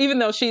to feel, even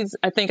though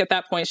I think at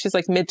that point, she's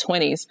like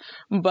mid-20s,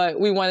 but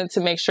we wanted to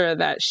make sure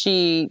that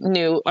she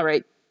knew, all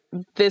right,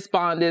 this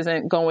bond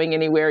isn't going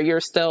anywhere. You're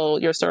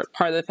sort of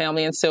part of the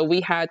family. And so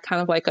we had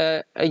kind of like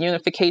a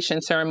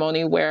unification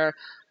ceremony where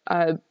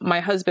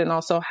my husband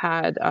also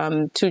had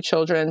 2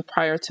 children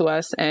prior to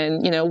us.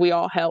 And, we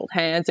all held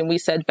hands and we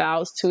said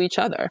vows to each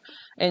other.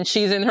 And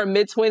she's in her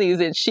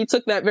mid-20s and she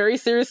took that very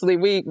seriously.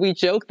 We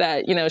joked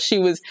that,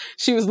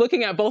 she was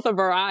looking at both of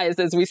our eyes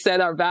as we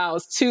said our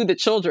vows to the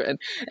children.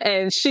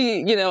 And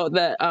she,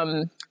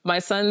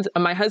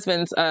 my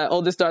husband's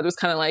oldest daughter was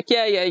kind of like,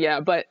 yeah.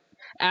 But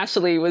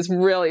Ashley was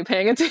really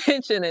paying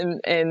attention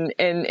and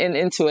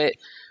into it.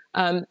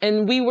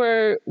 And we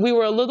were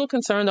a little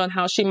concerned on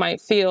how she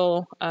might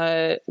feel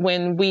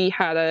when we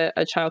had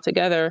a child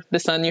together, the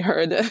son you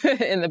heard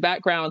in the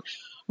background.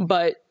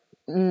 But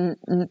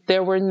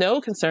there were no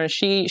concerns.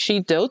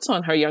 She dotes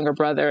on her younger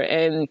brother.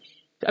 And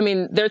I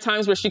mean, there are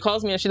times where she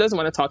calls me and she doesn't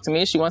want to talk to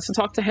me. She wants to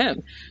talk to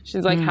him.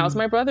 She's like, how's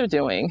my brother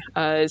doing?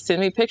 Send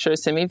me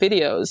pictures, send me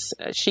videos.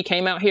 She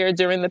came out here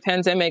during the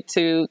pandemic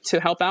to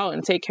help out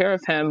and take care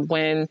of him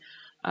when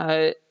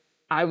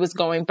I was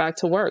going back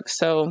to work.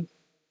 So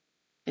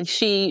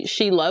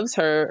she loves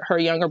her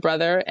younger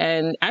brother.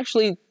 And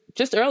actually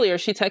just earlier,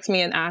 she texted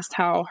me and asked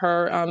how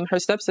her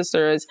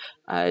stepsister is,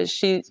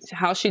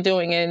 how's she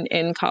doing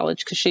in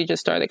college? 'Cause she just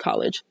started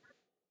college.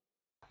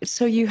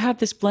 So you have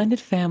this blended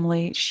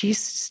family. She's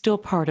still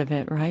part of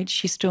it, right?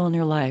 She's still in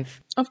your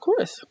life. Of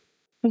course.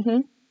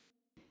 Mm-hmm.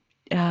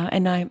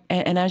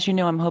 And as you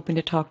know, I'm hoping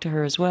to talk to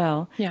her as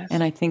well. Yes.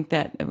 And I think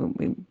that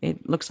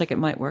it looks like it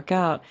might work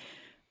out.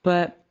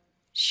 But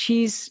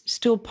she's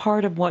still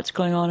part of what's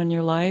going on in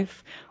your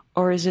life?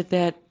 Or is it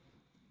that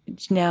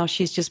now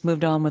she's just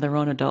moved on with her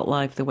own adult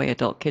life the way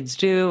adult kids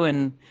do?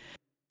 And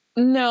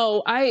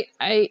no, I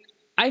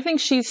think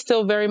she's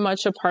still very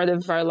much a part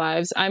of our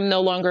lives. I'm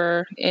no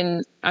longer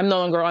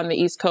on the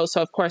East Coast.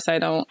 So of course I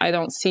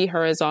don't see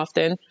her as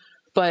often,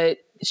 but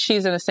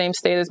she's in the same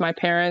state as my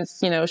parents.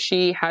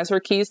 She has her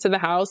keys to the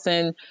house.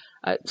 And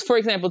for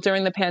example,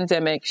 during the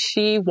pandemic,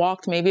 she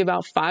walked maybe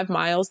about 5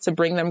 miles to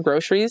bring them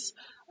groceries.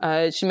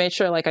 She made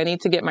sure I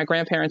need to get my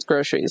grandparents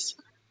groceries.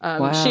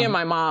 Wow. She and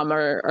my mom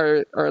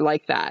are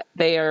like that.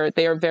 They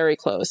are very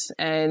close.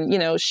 And,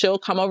 she'll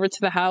come over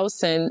to the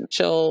house and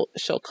she'll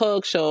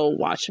cook, she'll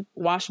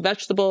wash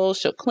vegetables,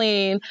 she'll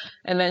clean,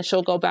 and then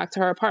she'll go back to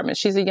her apartment.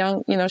 She's a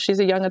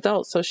young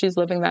adult. So she's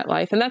living that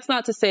life. And that's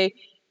not to say,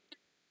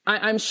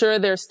 I'm sure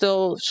there's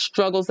still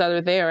struggles that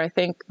are there. I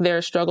think there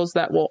are struggles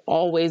that will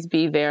always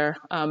be there.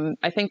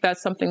 I think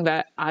that's something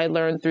that I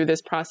learned through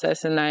this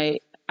process, and I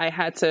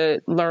had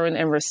to learn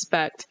and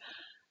respect.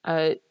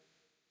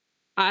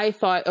 I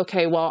thought,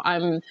 okay, well,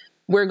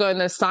 we're going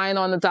to sign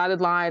on the dotted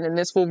line and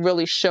this will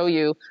really show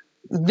you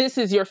this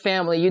is your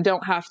family. You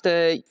don't have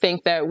to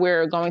think that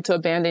we're going to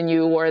abandon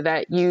you or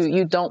that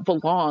you don't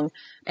belong.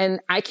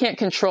 And I can't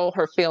control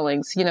her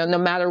feelings, no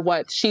matter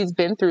what. She's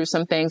been through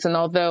some things. And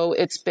although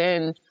it's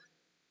been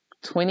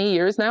 20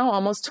 years now,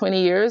 almost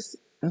 20 years,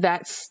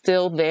 that's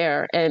still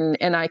there.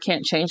 And I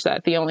can't change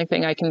that. The only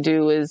thing I can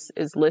do is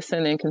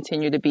listen and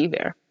continue to be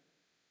there.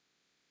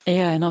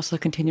 Yeah, and also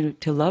continue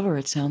to love her,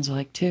 it sounds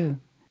like, too.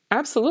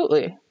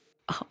 Absolutely.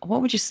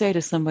 What would you say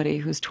to somebody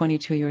who's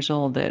 22 years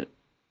old that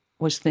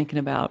was thinking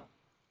about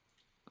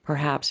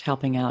perhaps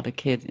helping out a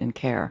kid in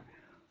care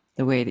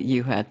the way that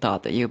you had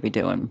thought that you'd be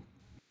doing?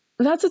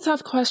 That's a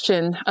tough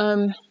question.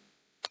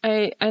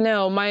 I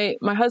know my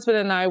husband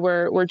and I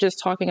were just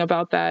talking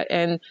about that,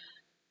 and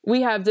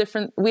we have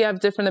different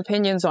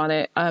opinions on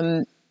it.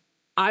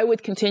 I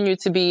would continue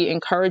to be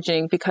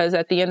encouraging because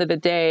at the end of the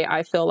day,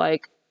 I feel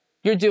like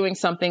you're doing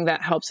something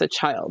that helps a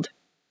child.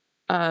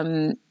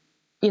 I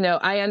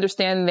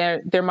understand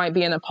there might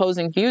be an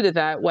opposing view to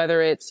that,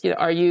 whether it's,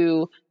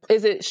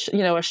 is it,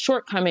 a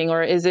shortcoming,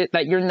 or is it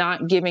that you're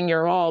not giving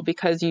your all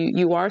because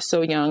you are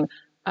so young?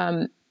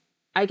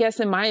 I guess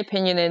in my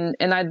opinion,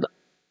 and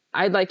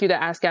I'd like you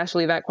to ask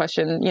Ashley that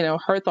question,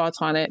 her thoughts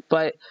on it.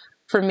 But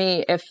for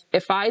me,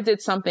 if I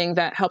did something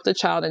that helped a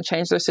child and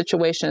changed their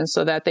situation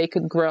so that they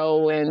could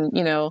grow and,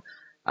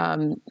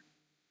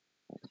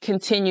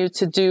 continue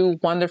to do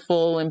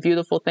wonderful and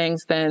beautiful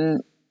things,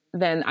 then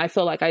I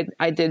feel like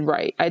I did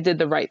right. I did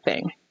the right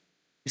thing.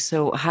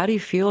 So how do you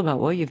feel about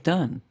what you've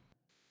done?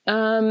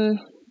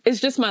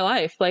 It's just my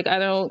life. I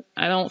don't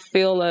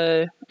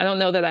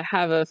know that I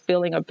have a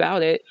feeling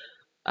about it.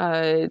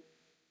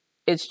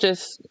 It's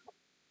just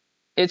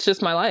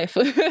my life.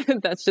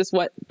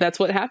 That's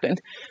what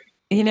happened.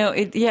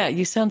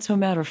 You sound so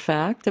matter of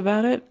fact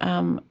about it.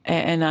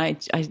 And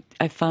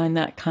I find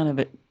that kind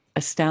of a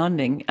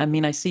astounding. I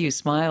mean, I see you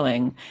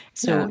smiling,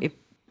 so Yeah.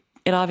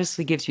 it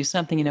obviously gives you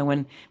something. You know,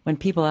 when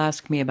people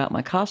ask me about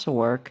my CASA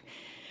work,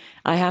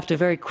 I have to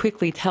very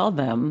quickly tell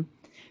them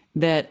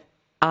that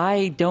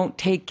I don't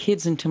take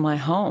kids into my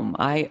home.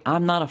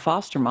 I'm not a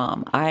foster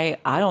mom. I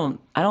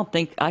don't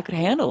think I could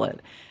handle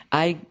it.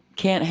 I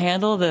can't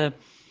handle the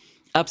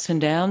ups and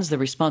downs, the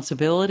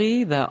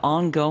responsibility, the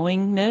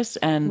ongoingness,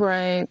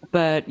 Right.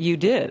 but you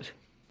did.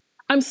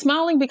 I'm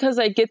smiling because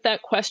I get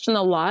that question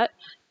a lot.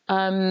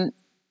 Um,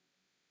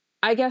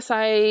 I guess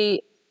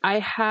I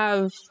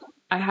have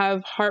I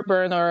have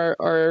heartburn,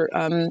 or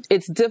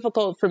it's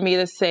difficult for me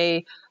to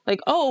say like,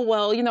 oh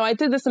well, I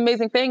did this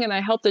amazing thing and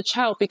I helped a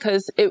child,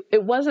 because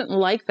it wasn't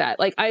like that.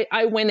 Like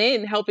I went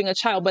in helping a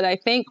child, but I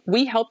think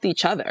we helped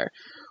each other.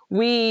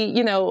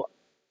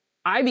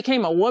 I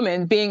became a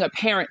woman being a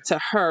parent to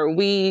her.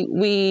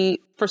 We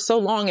for so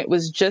long it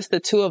was just the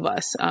two of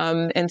us,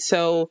 and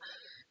so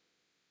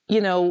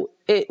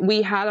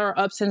we had our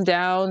ups and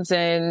downs,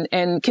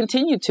 and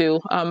continue to,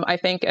 I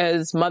think,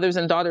 as mothers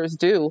and daughters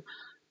do.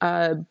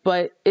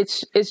 But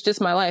it's just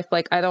my life.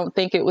 Like, I don't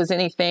think it was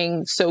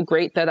anything so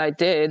great that I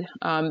did.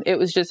 It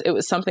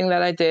was something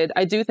that I did.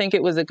 I do think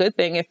it was a good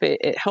thing if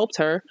it helped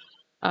her.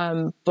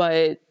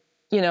 But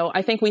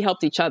I think we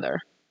helped each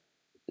other.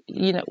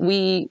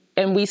 We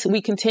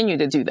continue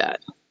to do that.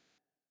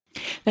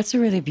 That's a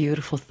really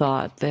beautiful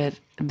thought,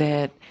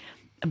 that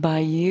by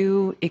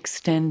you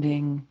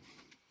extending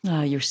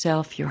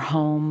yourself, your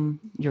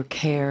home, your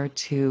care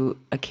to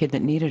a kid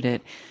that needed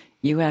it,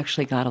 you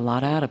actually got a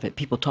lot out of it.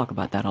 People talk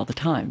about that all the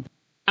time.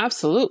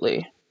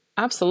 Absolutely.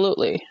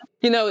 Absolutely.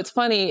 It's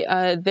funny.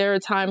 There are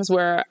times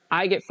where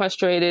I get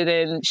frustrated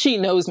and she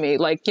knows me,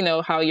 like,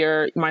 how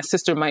my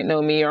sister might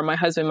know me or my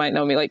husband might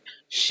know me. Like,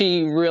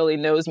 she really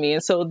knows me.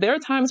 And so there are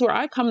times where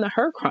I come to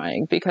her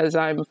crying because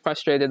I'm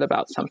frustrated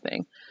about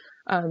something.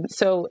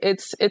 So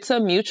it's a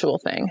mutual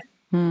thing.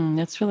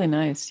 That's really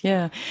nice.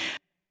 Yeah.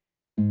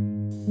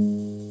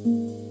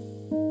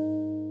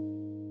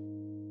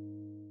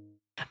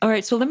 All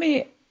right. So let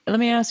me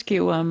ask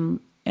you,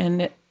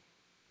 and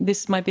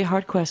this might be a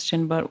hard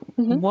question, but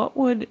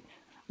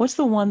what's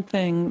the one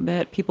thing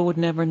that people would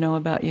never know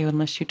about you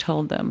unless you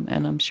told them?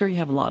 And I'm sure you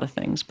have a lot of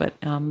things, but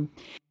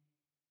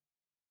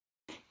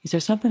is there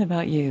something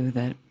about you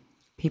that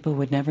people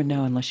would never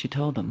know unless you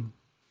told them?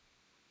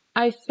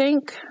 I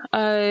think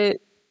I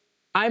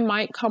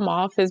might come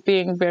off as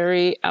being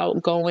very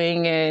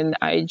outgoing, and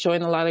I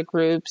join a lot of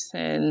groups,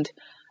 and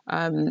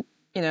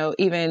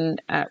even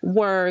at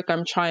work,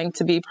 I'm trying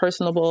to be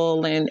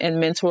personable and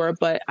mentor,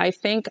 but I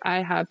think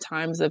I have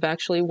times of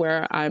actually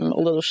where I'm a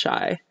little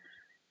shy.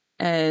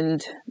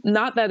 And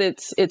not that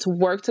it's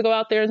work to go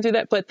out there and do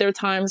that, but there are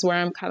times where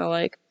I'm kind of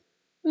like,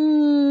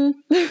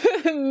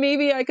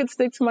 maybe I could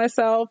stick to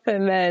myself.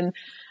 And then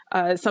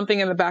something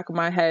in the back of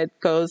my head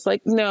goes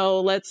like, no,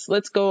 let's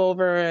go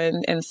over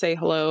and say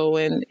hello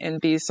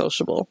and be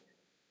sociable.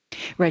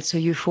 Right. So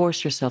you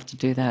force yourself to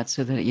do that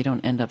so that you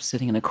don't end up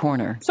sitting in a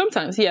corner.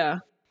 Sometimes, yeah.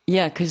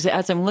 Yeah, because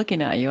as I'm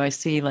looking at you, I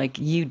see like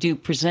you do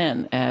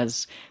present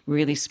as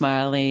really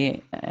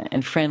smiley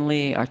and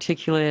friendly,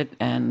 articulate,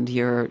 and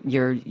you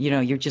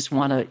just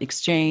want to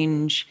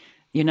exchange.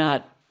 You're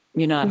not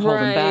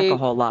holding back a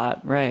whole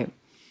lot, right?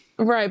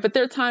 Right, but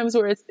there are times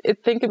where I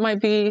think it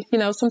might be,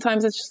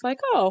 sometimes it's just like,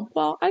 oh,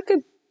 well, I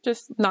could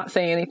just not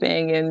say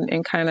anything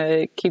and kind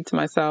of keep to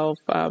myself.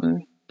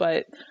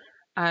 But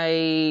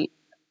I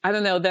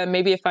don't know, then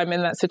maybe if I'm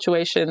in that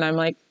situation, I'm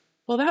like,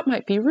 well, that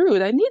might be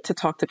rude. I need to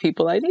talk to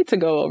people. I need to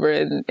go over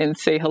and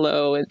say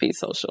hello and be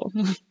social.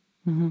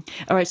 Mm-hmm.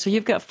 All right. So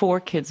you've got 4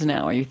 kids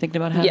now. Are you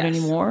thinking about having any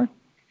more?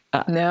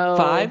 No.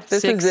 5,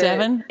 6,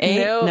 7, 8?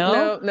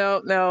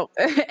 No.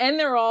 And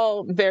they're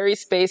all very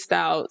spaced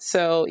out.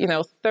 So,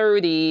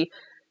 30,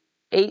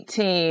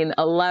 18,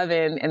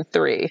 11, and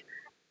 3.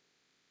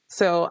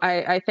 So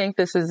I think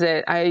this is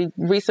it. I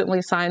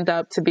recently signed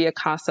up to be a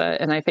CASA,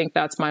 and I think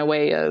that's my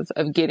way of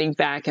getting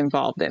back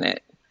involved in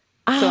it.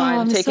 So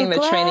I'm taking the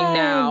training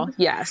now.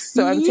 Yes.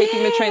 So I'm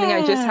taking the training.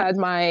 I just had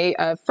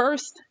my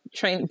first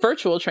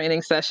virtual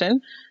training session,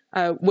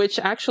 which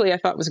actually I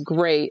thought was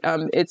great.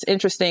 It's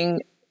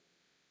interesting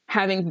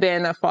having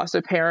been a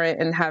foster parent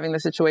and having the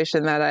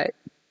situation that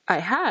I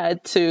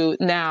had to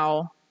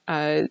now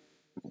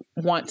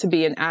want to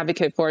be an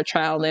advocate for a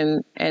child.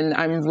 And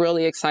I'm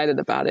really excited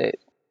about it.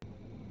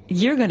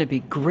 You're going to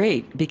be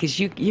great because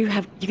you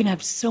can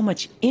have so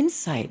much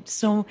insight.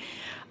 So,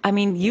 I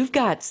mean, you've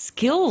got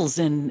skills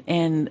and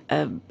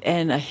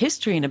a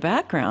history and a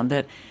background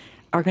that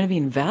are going to be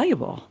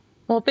invaluable.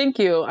 Well, thank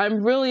you.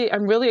 I'm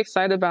really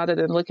excited about it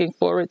and looking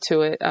forward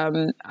to it.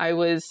 I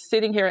was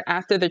sitting here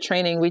after the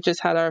training. We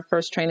just had our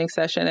first training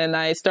session, and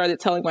I started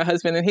telling my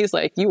husband, and he's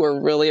like, "You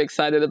were really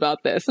excited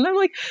about this." And I'm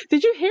like,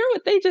 "Did you hear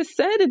what they just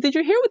said? And did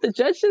you hear what the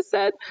judge just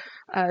said?"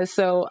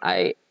 So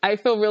I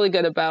feel really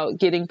good about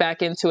getting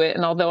back into it.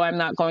 And although I'm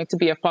not going to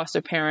be a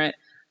foster parent,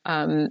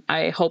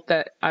 I hope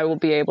that I will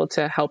be able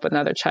to help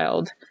another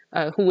child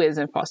who is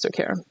in foster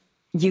care.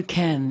 You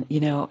can,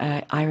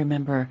 I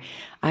remember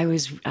I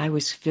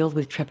was filled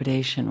with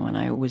trepidation when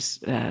I was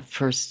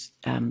first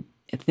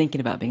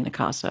thinking about being a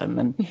CASA, and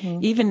then Mm-hmm.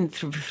 even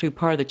through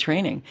part of the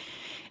training.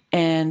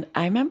 And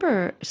I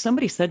remember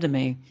somebody said to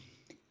me,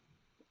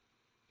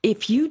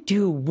 if you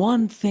do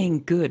one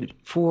thing good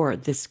for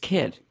this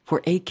kid,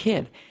 for a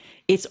kid,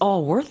 it's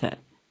all worth it.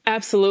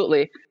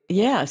 Absolutely.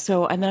 Yeah.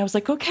 So, and then I was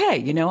like,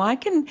 okay,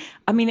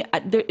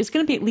 it's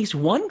going to be at least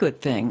one good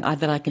thing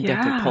that I can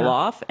definitely pull Yeah.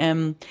 off.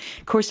 And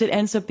of course, it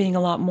ends up being a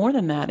lot more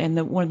than that. And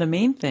one of the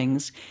main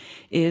things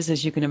is,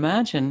 as you can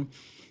imagine,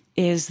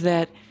 is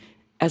that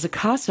as a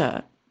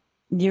CASA,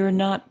 you're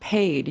not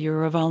paid,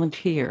 you're a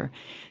volunteer.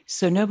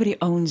 So nobody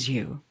owns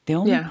you. The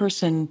only Yeah.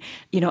 person,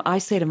 I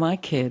say to my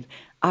kid,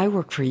 I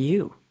work for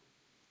you.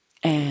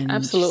 And she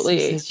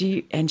Absolutely.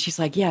 says, she's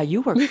like, yeah,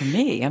 you work for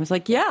me. I was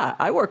like, yeah,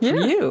 I work for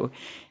Yeah. you.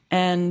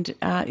 And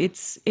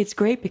it's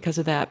great because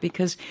of that,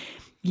 because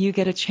you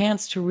get a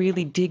chance to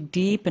really dig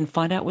deep and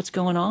find out what's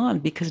going on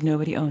because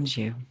nobody owns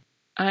you.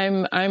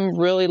 I'm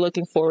really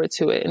looking forward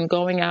to it and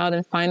going out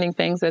and finding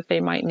things that they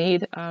might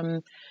need.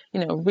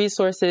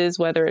 Resources,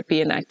 whether it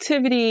be an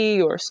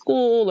activity or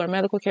school or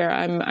medical care.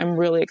 I'm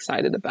really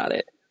excited about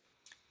it.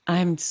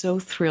 I'm so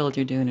thrilled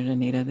you're doing it,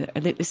 Anita.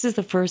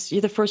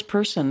 You're the first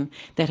person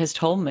that has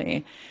told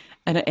me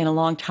in a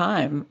long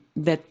time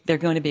that they're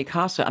going to be a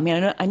CASA. I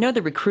mean, I know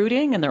they're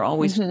recruiting and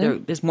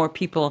Mm-hmm. there's more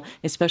people,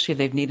 especially if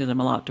they've needed them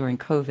a lot during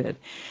COVID.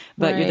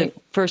 But you're the Right.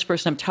 first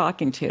person I'm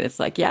talking to that's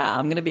like, yeah,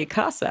 I'm going to be a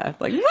CASA.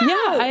 Like, Yeah,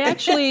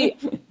 wow.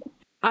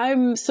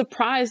 I'm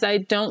surprised I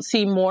don't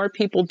see more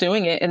people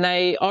doing it. And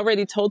I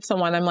already told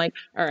someone, I'm like,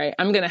 all right,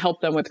 I'm going to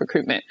help them with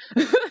recruitment.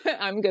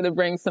 I'm going to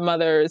bring some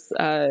others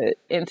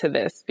into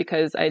this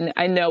because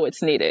I know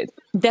it's needed.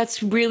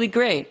 That's really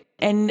great.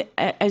 And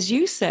as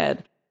you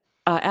said,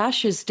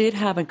 Ashes did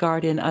have a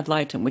guardian ad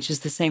litem, which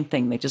is the same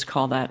thing. They just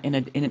call that in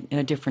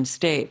a different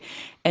state.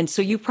 And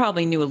so you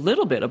probably knew a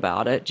little bit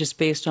about it just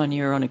based on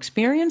your own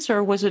experience,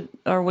 or was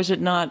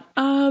it not?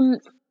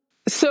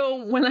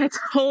 So when I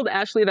told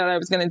Ashley that I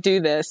was going to do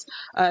this,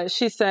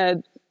 she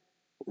said,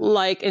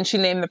 and she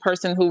named the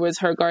person who was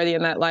her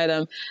guardian ad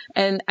litem.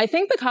 And I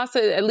think the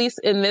CASA, at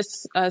least in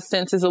this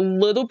sense, is a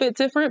little bit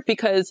different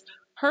because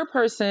her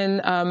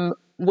person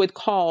would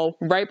call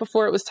right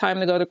before it was time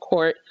to go to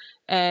court.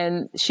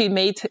 And she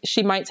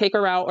might take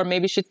her out, or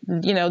maybe she,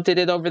 did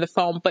it over the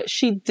phone, but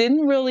she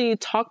didn't really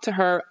talk to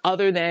her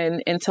other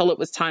than until it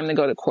was time to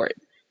go to court.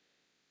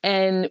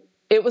 And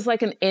it was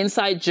like an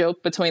inside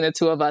joke between the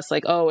two of us,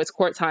 like, oh, it's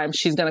court time.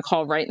 She's going to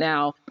call right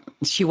now.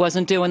 She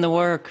wasn't doing the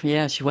work.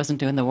 Yeah, she wasn't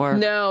doing the work.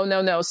 No,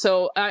 no, no.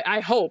 So I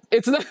hope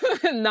it's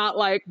not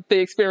like the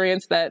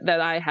experience that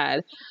I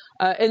had.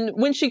 And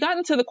when she got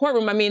into the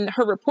courtroom, I mean,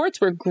 her reports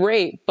were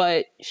great,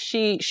 but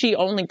she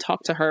only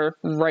talked to her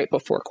right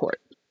before court.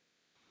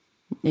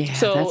 Yeah,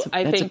 So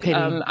I that's a think pity.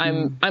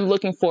 I'm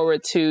looking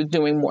forward to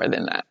doing more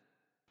than that.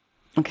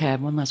 Okay, I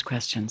have one last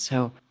question.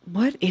 So,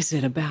 what is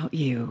it about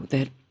you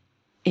that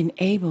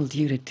enabled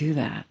you to do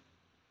that?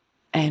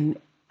 And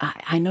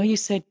I know you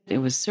said it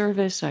was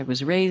service. I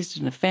was raised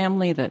in a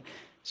family that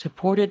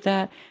supported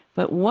that.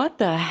 But what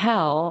the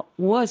hell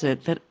was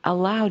it that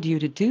allowed you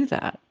to do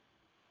that?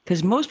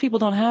 Because most people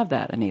don't have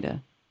that,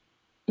 Anita.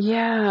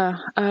 Yeah,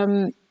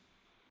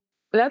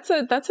 that's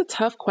a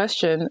tough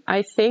question.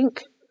 I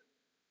think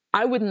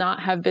I would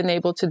not have been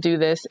able to do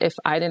this if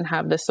I didn't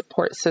have the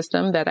support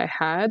system that I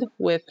had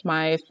with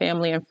my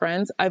family and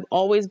friends. I've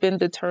always been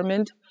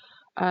determined.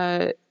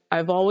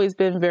 I've always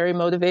been very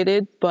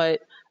motivated.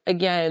 But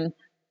again,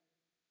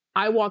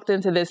 I walked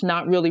into this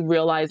not really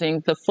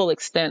realizing the full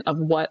extent of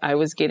what I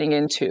was getting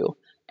into.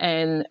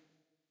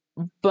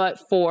 But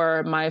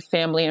for my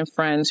family and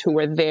friends who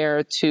were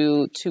there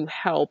to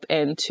help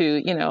and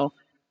to,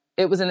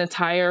 it was an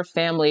entire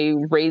family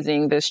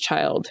raising this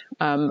child.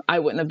 I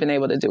wouldn't have been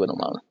able to do it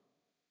alone.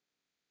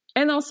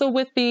 And also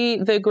with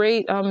the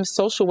great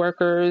social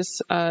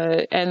workers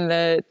and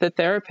the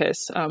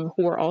therapists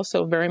who were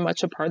also very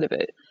much a part of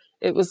it.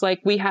 It was like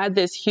we had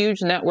this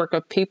huge network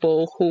of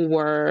people who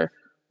were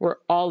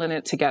all in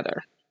it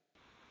together.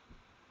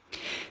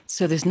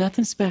 So there's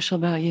nothing special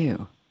about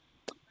you.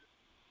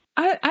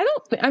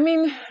 I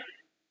mean,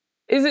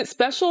 is it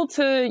special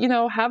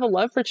to, have a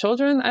love for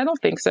children? I don't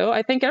think so.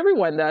 I think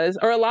everyone does,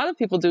 or a lot of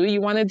people do.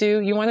 You want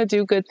to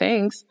do good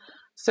things.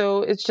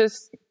 So it's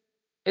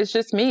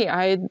just me.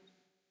 I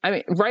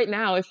mean, right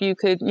now, if you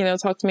could,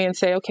 talk to me and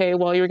say, okay,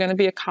 well, you're going to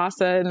be a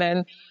CASA, and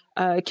then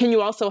can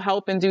you also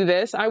help and do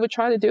this? I would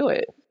try to do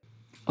it.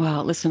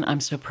 Well, listen, I'm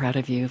so proud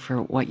of you for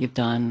what you've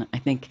done. I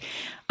think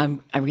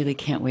I really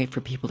can't wait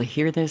for people to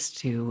hear this,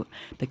 to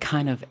the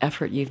kind of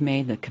effort you've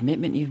made, the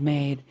commitment you've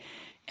made,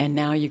 and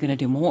now you're going to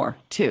do more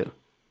too.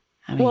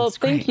 I mean, Well, it's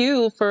great.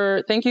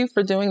 thank you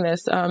for doing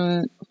this.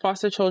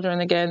 Foster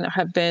children, again,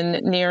 have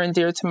been near and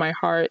dear to my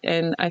heart,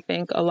 and I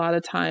think a lot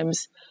of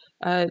times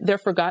they're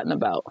forgotten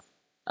about.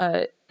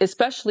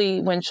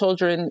 Especially when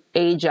children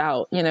age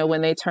out,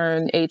 when they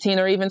turn 18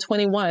 or even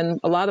 21.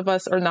 A lot of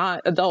us are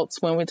not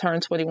adults when we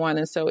turn 21.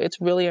 And so it's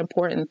really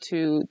important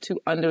to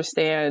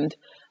understand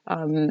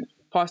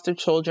foster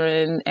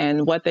children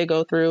and what they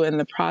go through in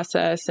the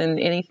process, and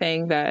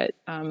anything that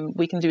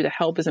we can do to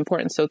help is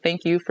important. So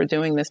thank you for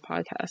doing this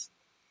podcast.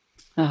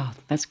 Oh,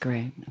 that's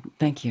great.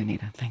 Thank you,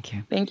 Anita. Thank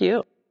you. Thank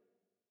you.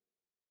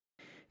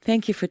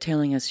 Thank you for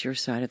telling us your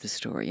side of the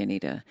story,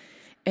 Anita,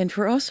 and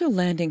for also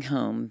landing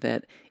home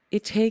that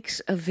it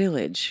takes a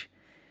village.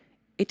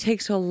 It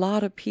takes a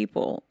lot of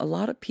people. A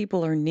lot of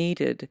people are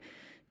needed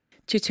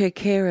to take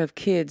care of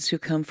kids who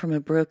come from a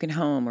broken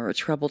home or a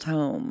troubled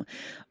home,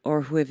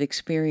 or who have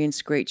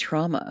experienced great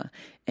trauma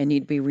and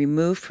need to be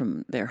removed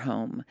from their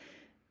home.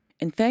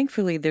 And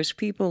thankfully, there's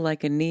people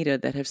like Anita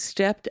that have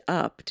stepped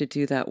up to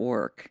do that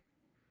work.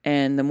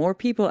 And the more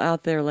people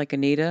out there like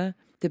Anita,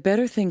 the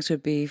better things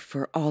would be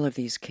for all of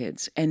these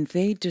kids. And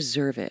they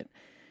deserve it.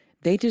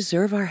 They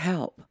deserve our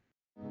help.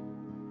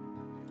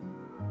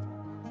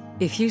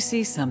 If you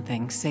see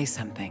something, say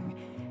something.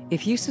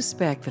 If you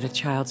suspect that a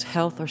child's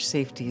health or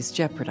safety is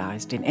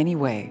jeopardized in any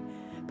way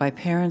by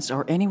parents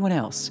or anyone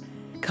else,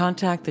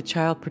 contact the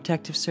Child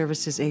Protective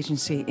Services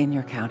Agency in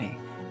your county.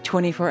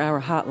 24-hour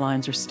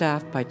hotlines are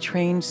staffed by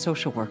trained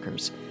social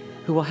workers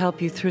who will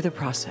help you through the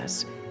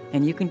process,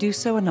 and you can do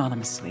so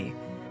anonymously.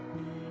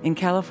 In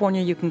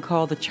California, you can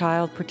call the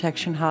Child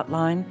Protection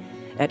Hotline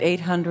at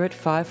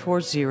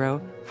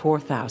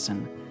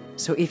 800-540-4000.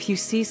 So if you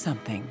see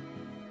something,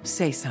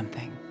 say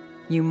something.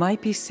 You might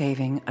be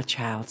saving a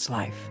child's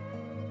life.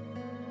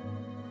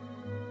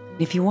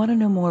 If you want to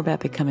know more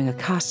about becoming a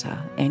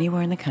CASA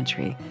anywhere in the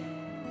country,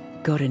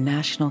 go to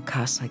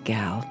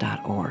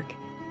nationalcasagal.org.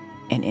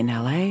 And in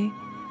LA,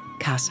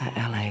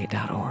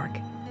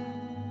 casala.org.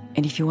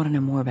 And if you want to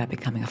know more about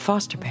becoming a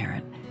foster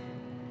parent,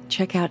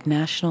 check out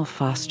National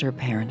Foster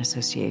Parent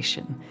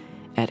Association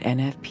at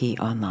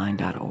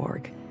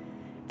nfponline.org.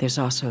 There's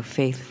also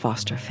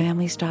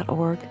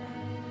faithfosterfamilies.org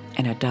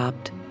and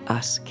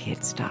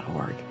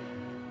adoptuskids.org.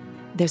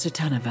 There's a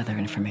ton of other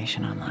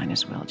information online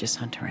as well. Just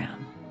hunt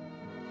around.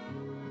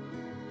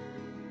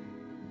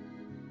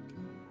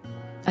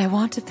 I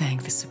want to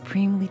thank the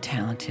supremely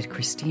talented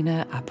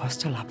Christina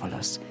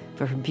Apostolopoulos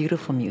for her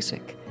beautiful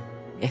music,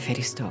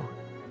 Eferisto.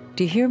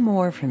 To hear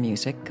more of her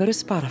music, go to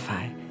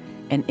Spotify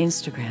and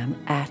Instagram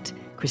at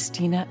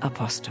Christina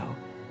Aposto.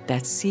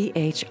 That's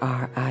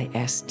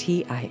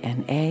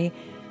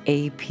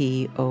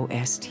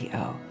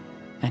ChristinAAPOSTO.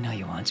 I know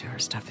you want to. Her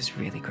stuff is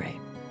really great.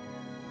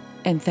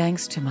 And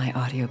thanks to my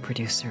audio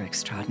producer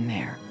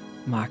extraordinaire,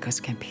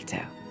 Marcos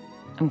Campito.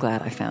 I'm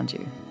glad I found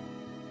you.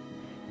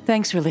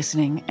 Thanks for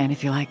listening, and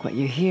if you like what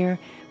you hear,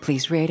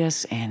 please rate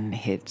us and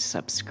hit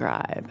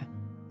subscribe.